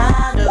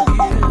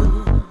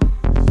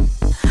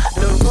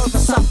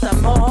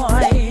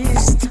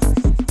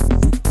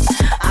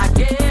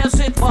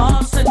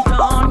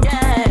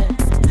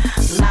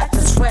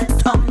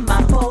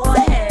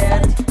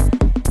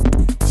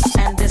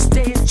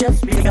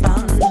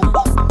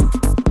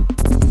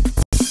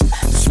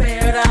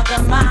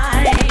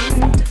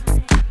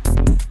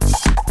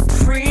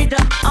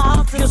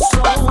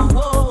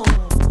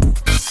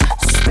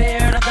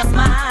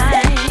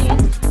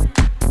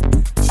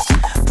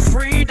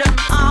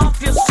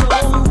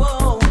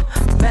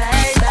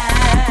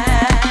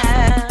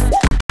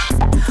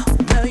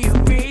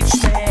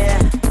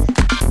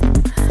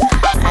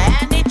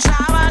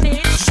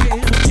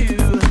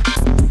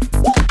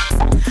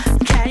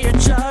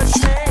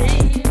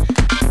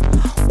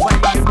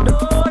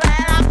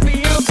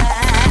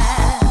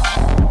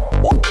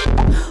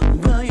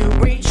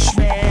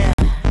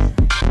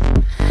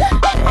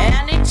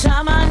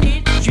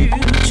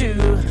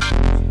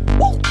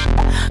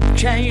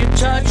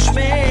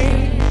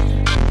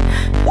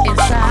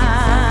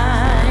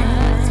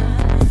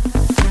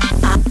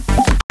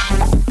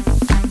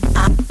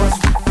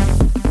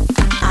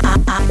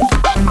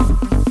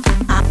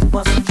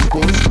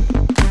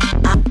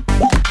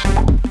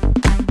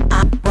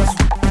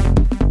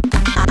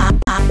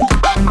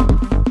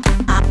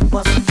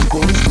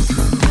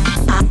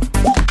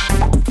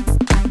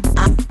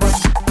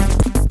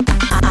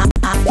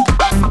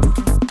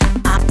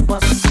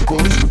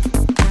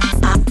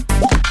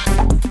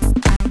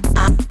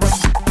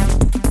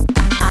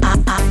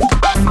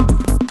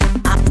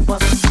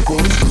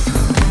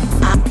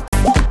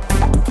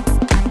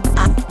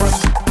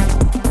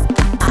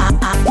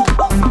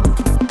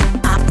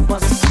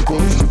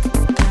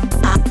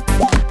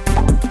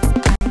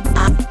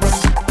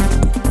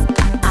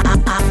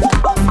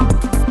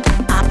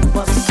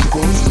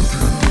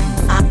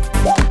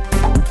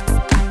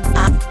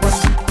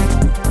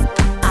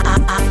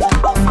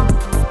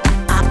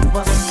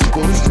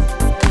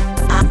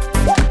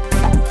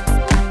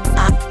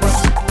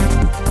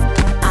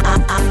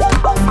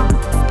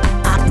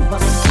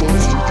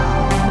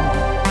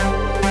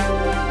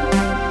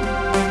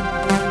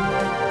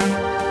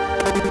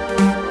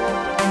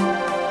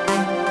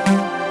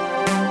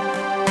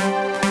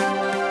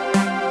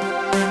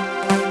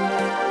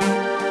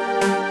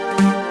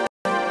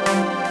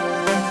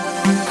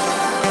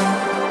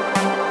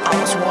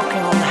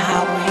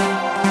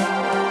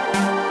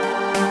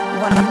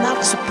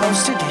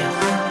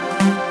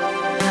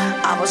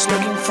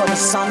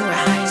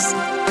sunrise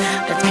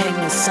that came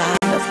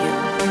inside of you.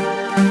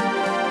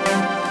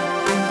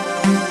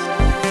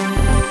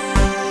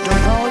 The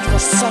road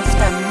was soft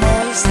and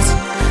moist.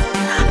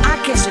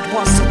 I guess it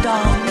was the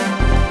dawn.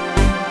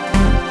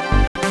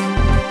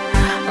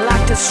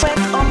 Like the sweat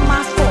on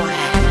my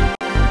forehead.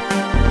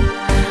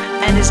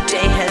 And this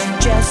day has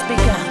just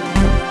begun.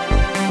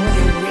 Will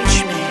you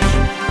reach me?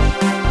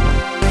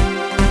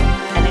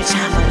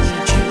 Anytime I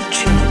need you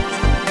to.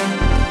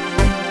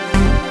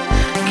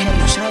 Can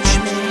you touch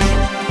me?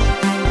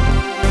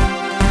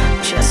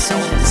 Just so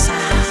inside.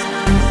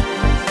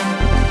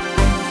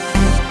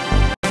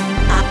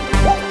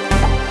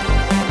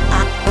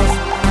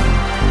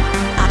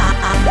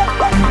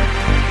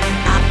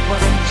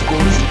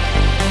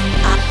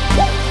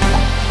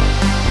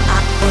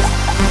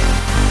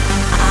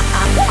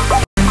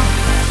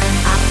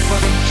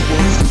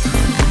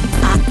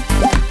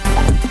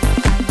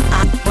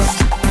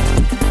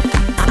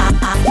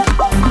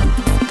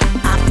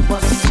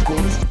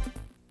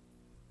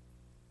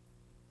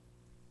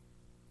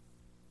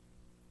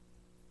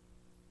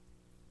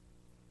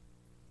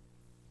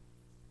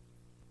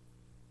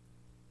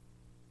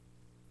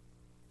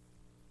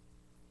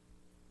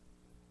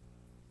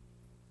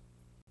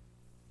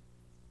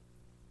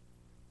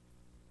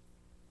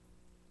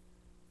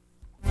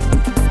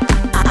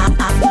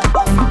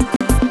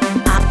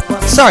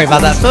 Sorry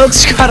about that,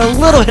 folks. Got a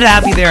little bit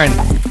happy there and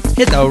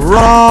hit the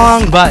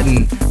wrong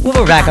button. We'll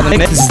be back on the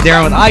mix. This is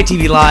Darren with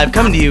ITV Live,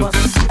 coming to you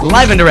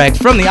live and direct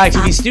from the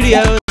ITV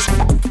studios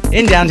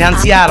in downtown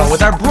Seattle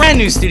with our brand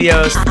new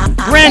studios,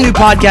 brand new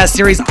podcast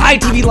series,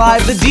 ITV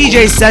Live, the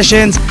DJ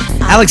sessions.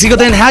 Alex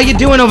Eagleton, how you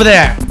doing over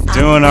there?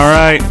 Doing all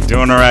right.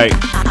 All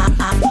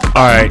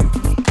right.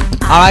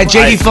 All right,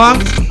 JD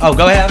Funk. Oh,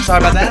 go ahead. I'm sorry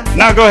about that.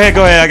 No, go ahead.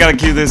 I gotta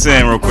cue this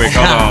in real quick.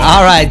 Hold on.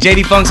 All right,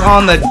 JD Funk's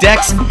on the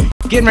decks,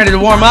 getting ready to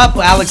warm up.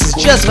 Alex is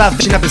just about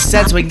finishing up his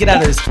set so he can get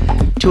out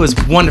to his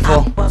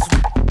wonderful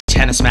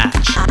tennis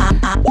match.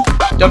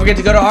 Don't forget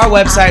to go to our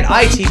website,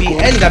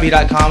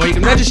 itvnw.com, where you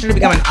can register to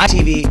become an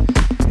ITV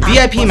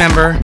VIP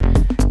member,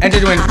 enter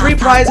to win free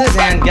prizes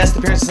and guest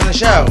appearances on the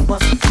show.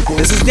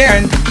 This is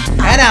Darren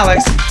and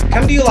Alex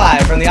coming to you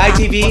live from the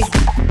ITV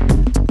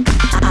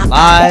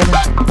Live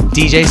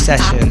DJ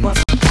session. We'll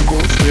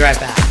be right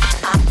back.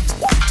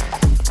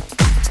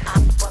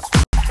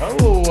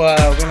 Oh,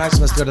 we're not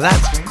supposed to go to that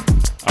screen.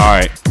 All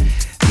right,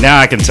 now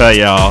I can tell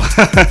y'all.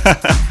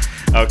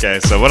 Okay,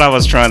 so what I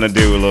was trying to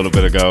do a little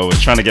bit ago was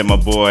trying to get my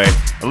boy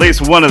at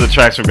least one of the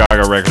tracks from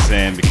Gaga Records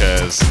in,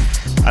 because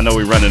I know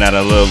we're running out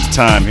of a little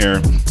time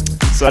here.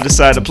 So I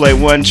decided to play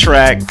one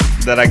track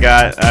that I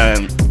got.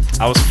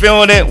 I was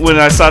feeling it when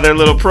I saw their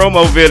little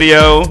promo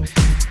video.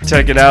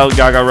 Check it out.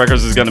 Gaga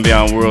Records is going to be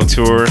on world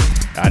tour.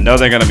 I know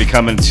they're going to be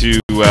coming to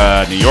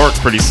New York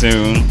pretty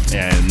soon.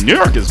 And New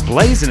York is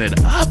blazing it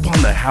up on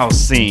the house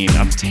scene.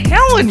 I'm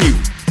telling you.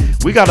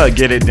 We got to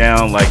get it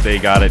down like they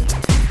got it.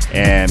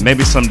 And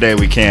maybe someday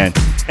we can.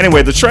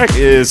 Anyway, the track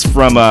is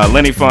from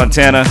Lenny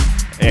Fontana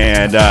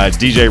and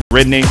DJ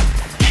Ridney.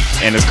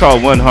 And it's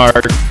called One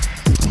Heart.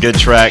 Good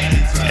track.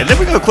 And then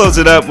we're going to close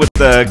it up with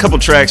a couple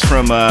tracks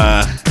from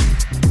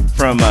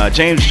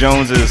James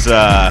Jones's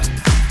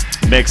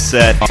mix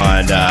set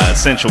on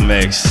Essential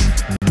Mix.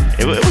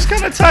 It was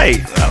kind of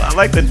tight. I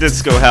like the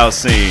disco house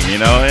scene, you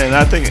know, and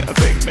I think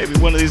maybe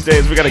one of these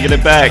days we got to get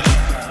it back.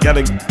 Got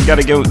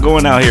to get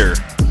going out here.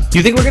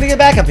 You think we're going to get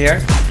back up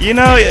here? You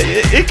know,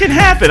 it can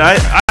happen. I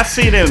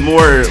see it in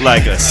more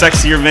like a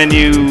sexier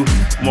venue,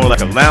 more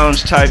like a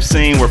lounge type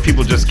scene where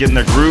people just getting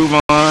their groove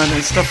on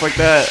and stuff like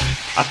that.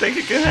 I think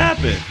it can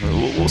happen.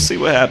 We'll see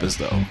what happens,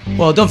 though.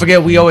 Well, don't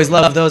forget, we always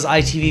love those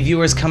ITV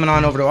viewers coming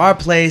on over to our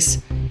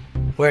place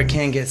where it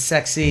can get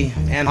sexy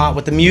and hot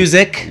with the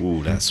music.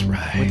 Ooh, that's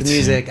right. With the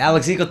music.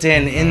 Alex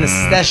Eagleton in the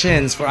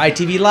sessions for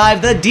ITV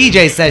Live, the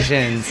DJ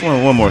sessions.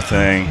 One more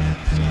thing.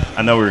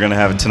 I know we're going to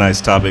have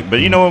tonight's topic, but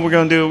you know what we're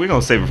going to do? We're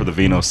going to save it for the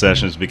Vino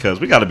sessions because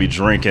we got to be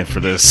drinking for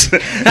this.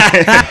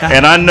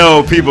 And I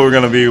know people are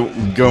going to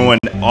be going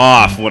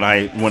off when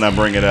I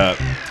bring it up.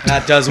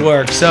 That does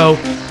work. So,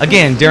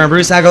 again, Darren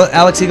Bruce,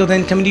 Alex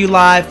Eagleton coming to you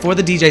live for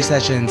the DJ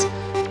sessions.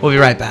 We'll be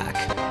right back.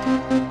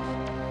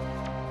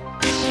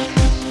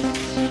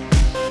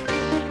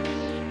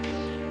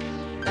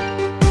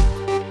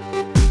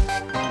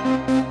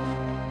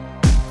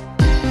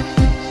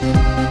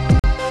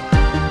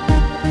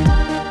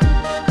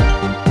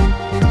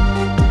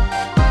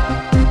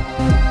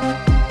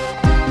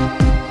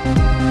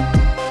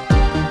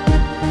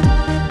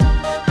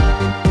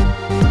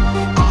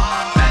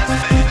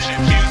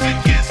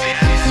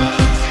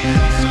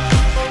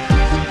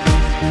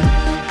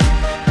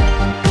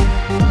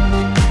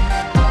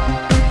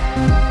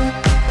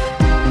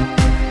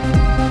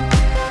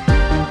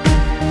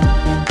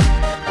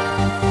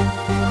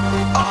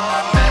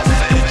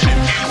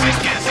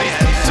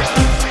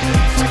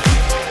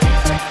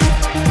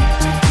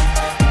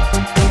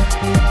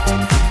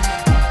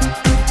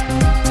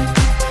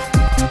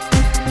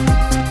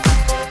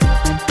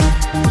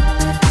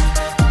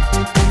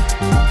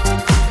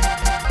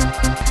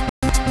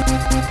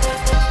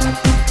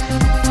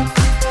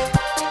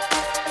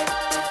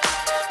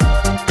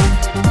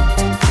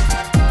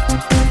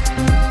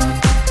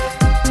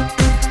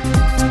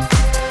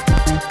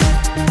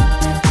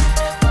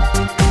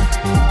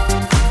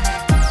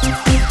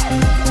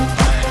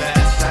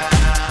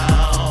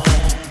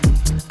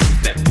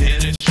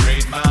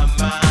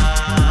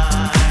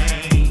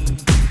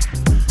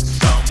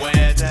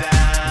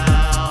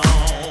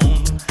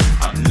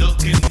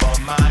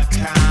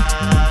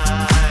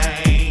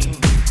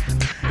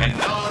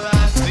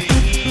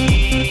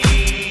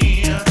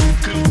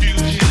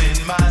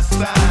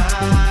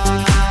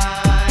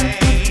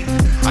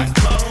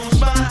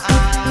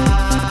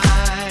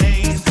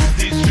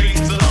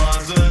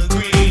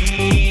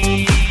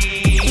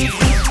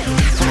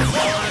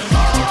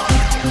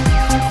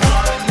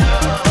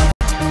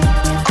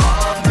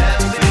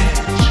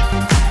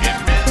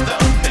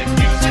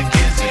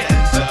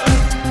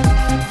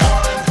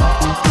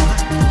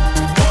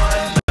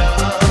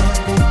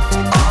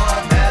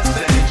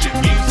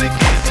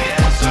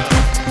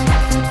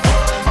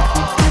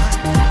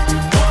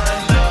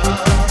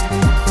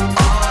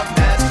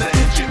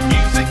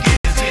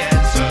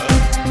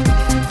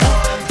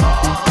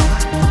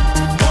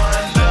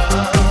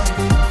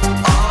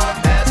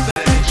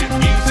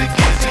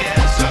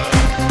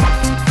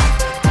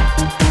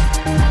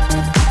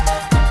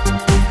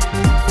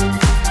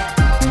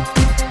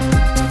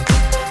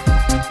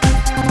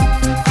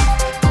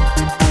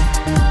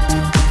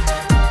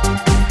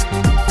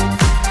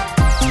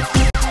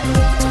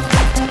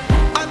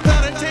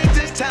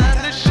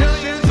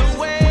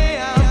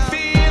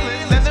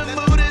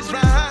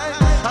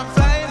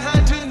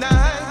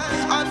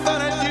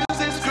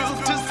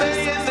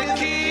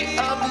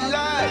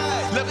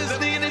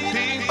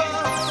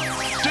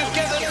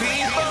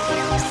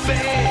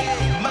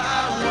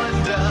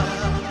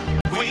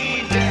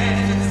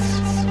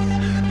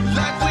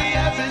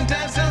 and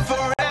dancing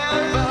forever.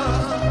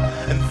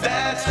 And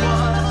that's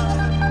what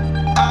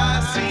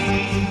I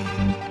see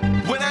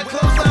when I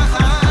close my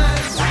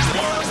eyes.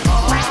 One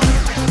heart,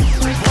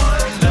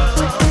 one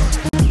love,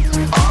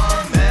 our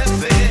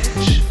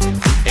message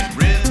in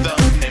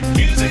rhythm and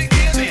music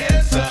is the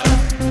answer.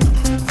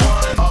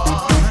 One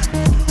heart,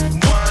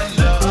 one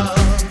love,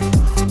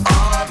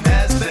 our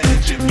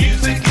message in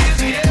music is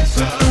the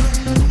answer.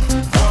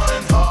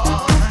 One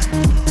heart,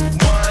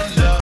 one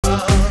love,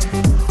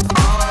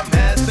 our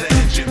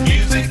message in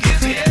music is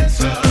the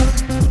answer.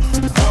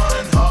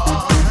 One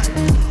heart,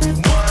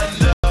 one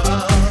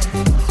love,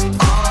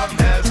 our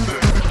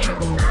message.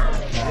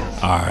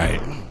 All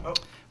right.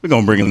 We're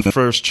going to bring in the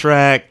first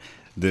track.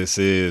 This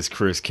is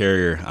Chris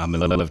Carrier. I'm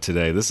in love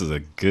today. This is a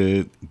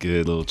good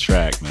little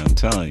track, man. I'm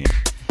telling you.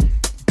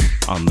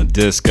 On the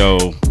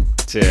disco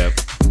tip.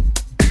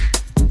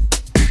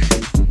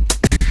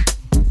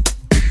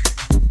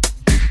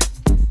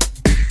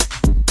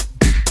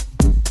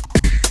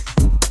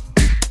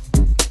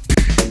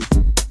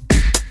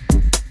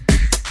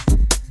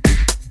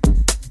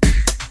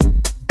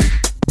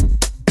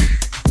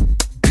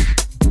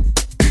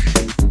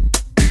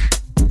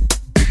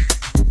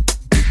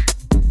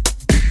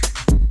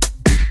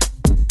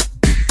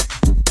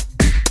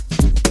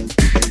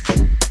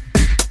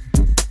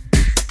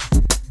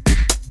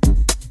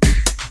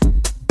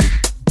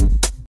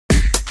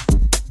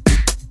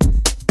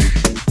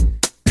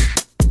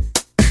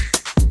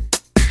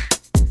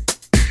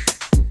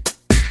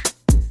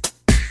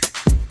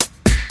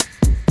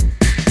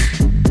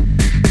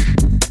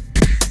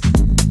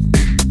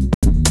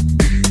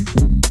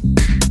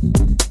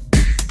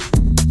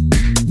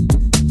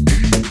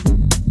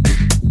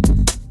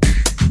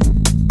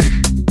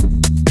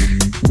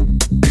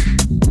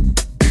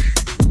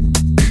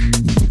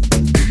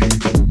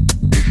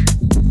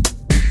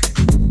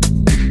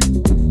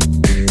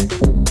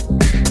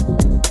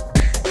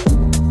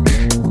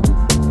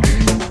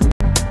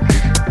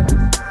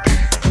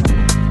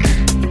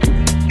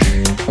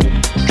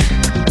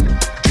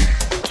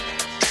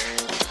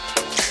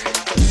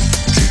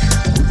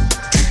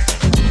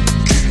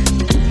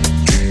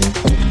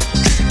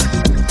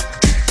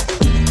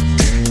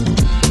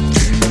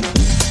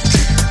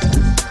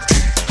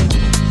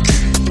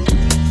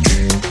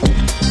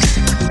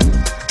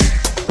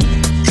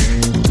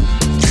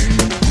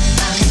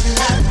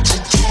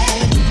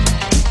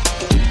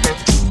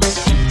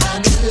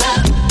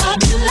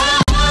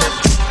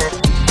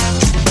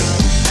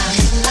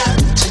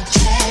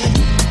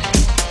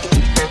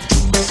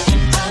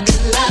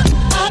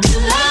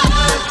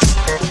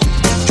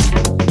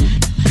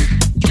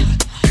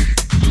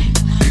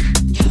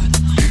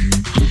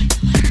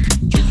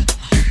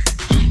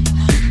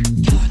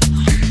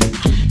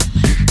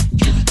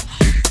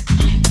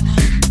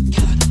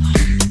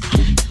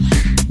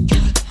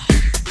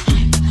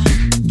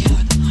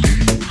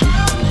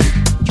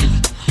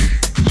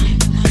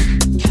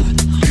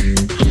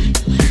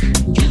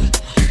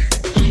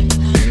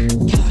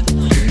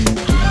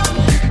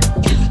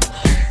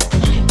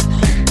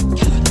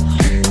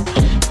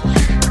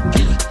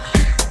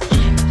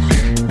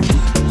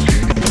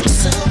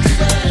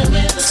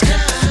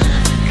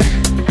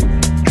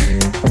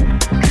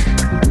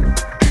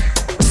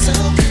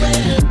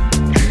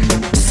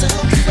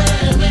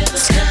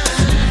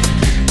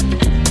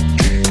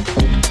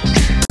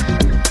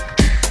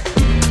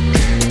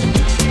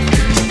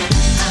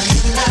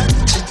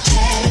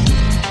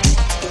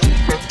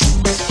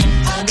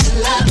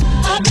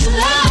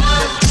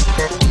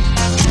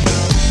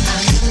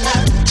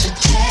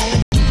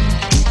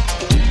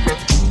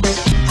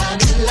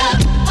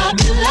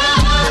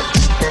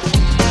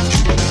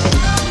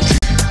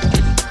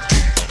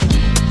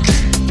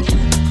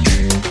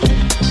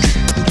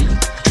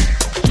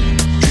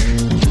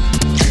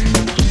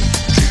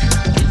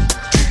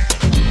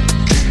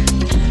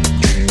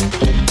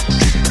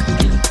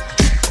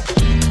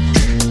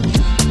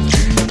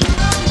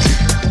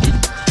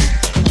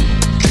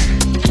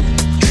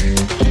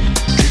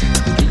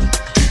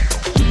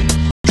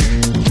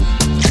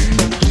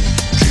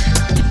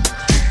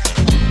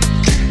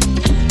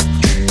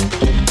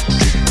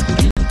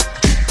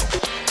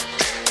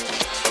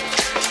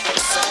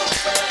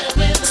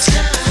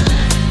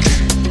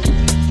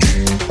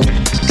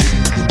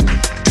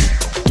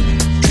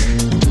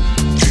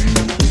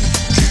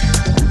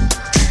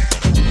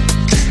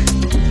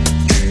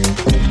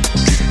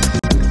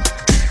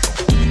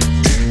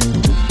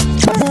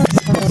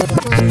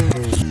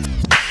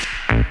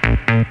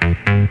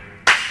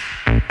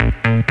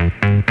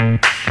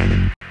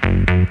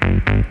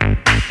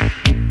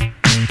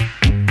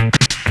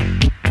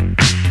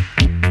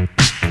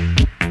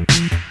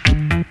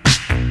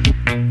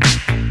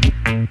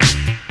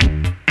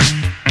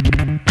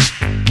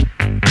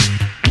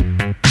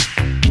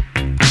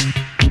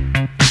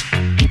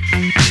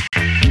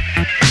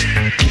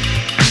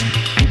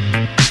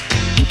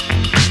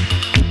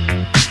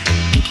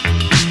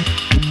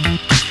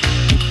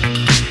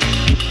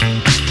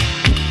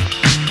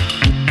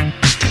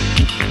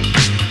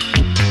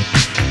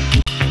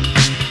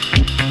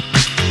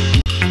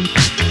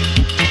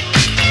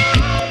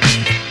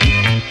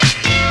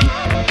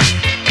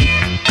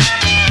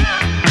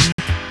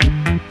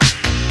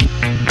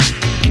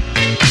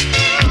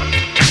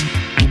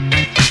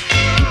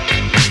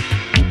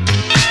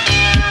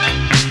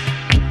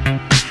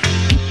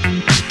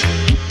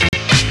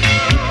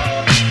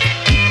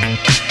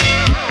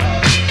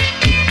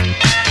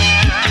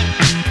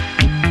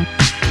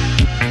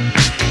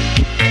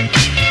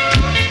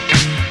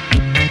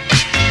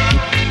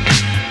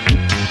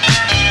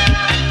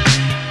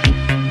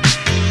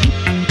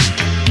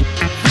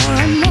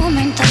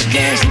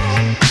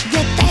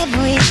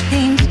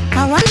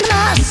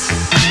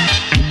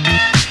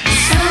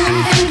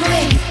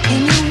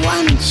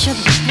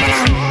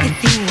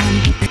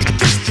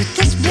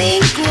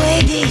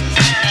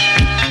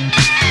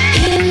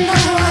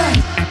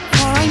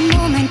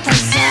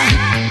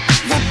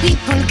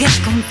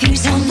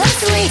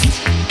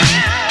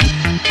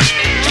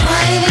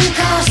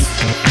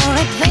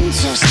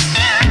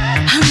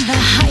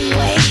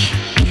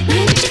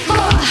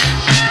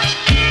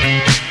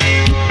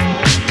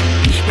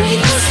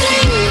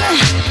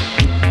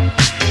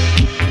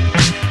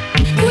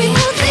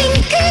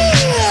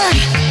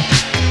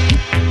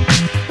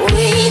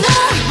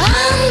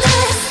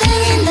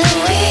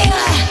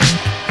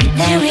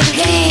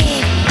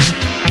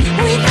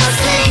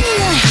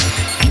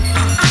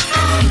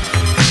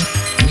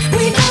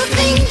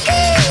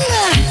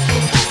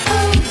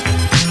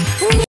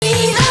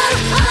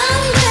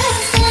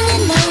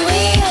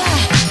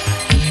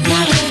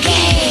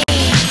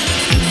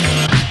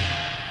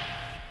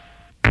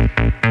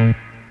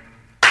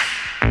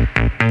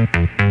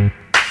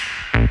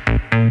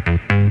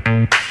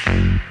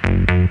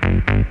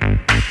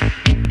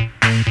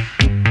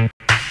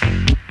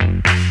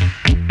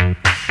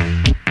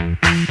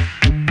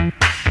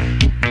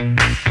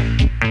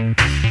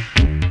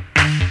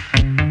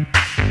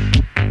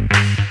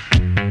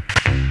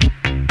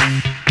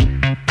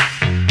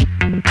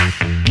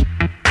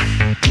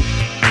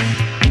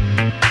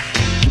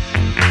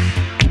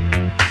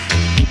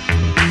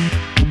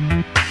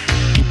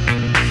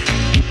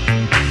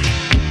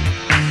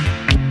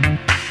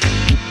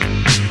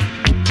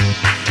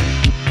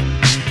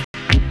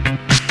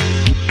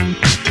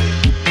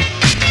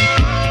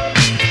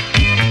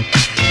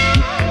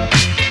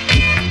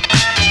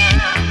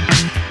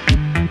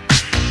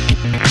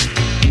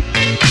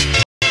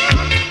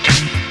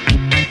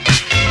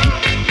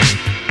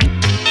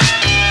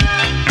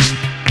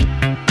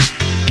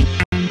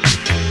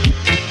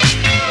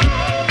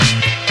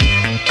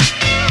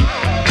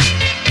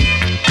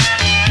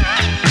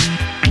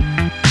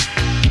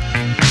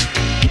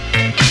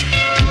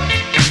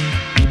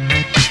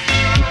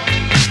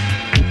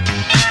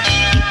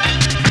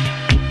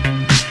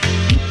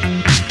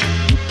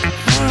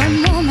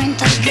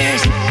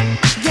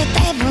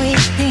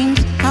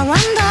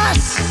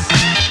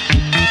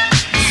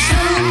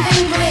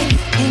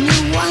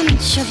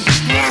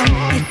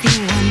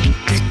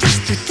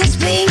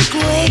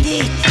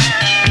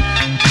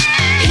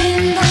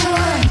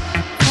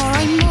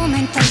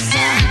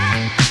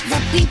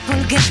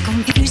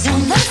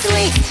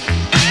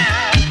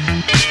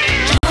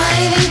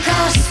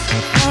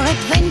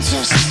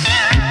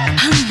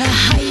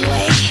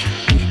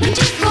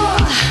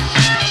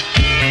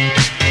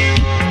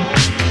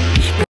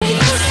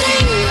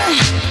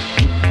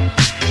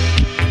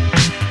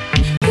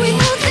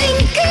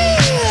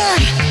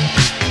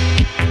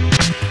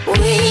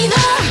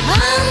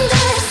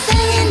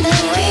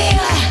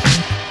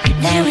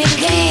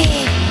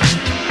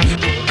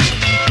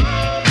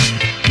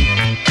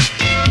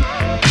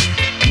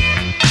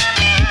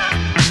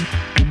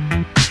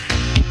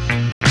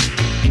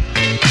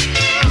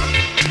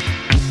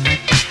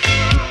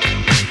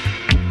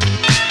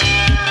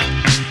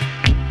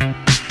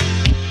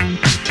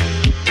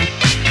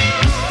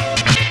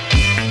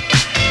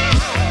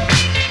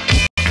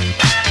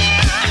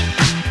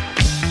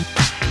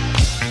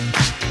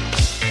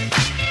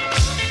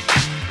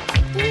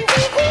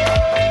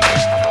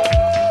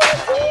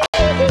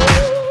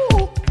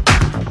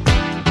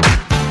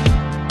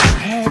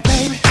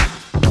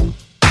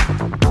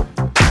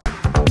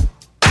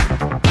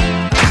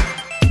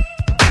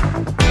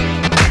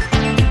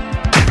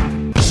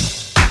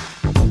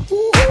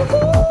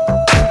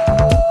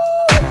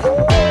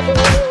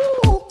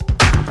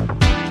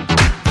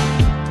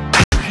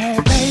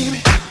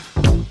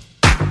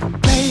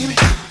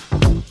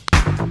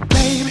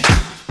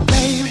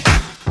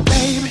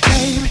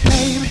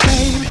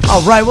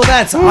 All right, well,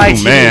 that's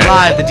ITV man.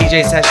 Live, the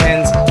DJ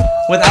sessions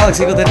with Alex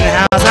Eagleton in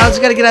the house. Alex,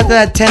 you got to get out to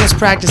that tennis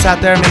practice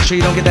out there. Make sure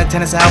you don't get that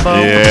tennis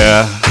elbow.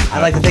 Yeah. I'd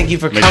like to thank you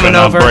for Make coming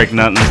sure over. not break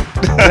nothing.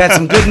 We had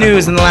some good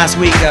news in the last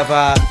week of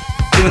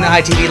doing the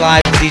ITV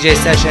Live DJ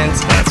sessions.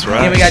 That's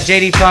right. Here we got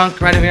JD Funk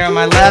right over here on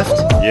my left.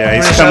 Yeah,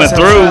 he's We're gonna coming show us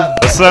through.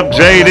 what's up. What's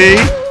up,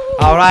 JD?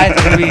 All right,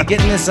 we're gonna be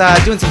getting this,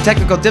 doing some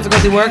technical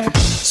difficulty work,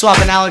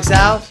 swapping Alex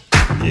out,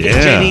 getting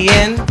JD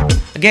in.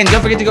 Again,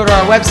 don't forget to go to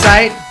our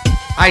website,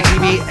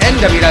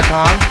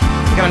 itvnw.com,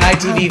 become an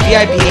ITV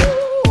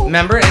VIP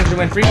member, and to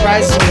win free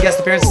prizes and guest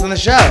appearances on the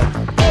show.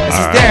 This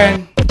is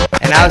Darren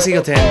and Alex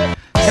Eagleton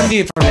coming to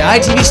you from the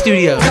ITV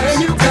studios.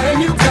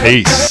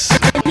 Peace.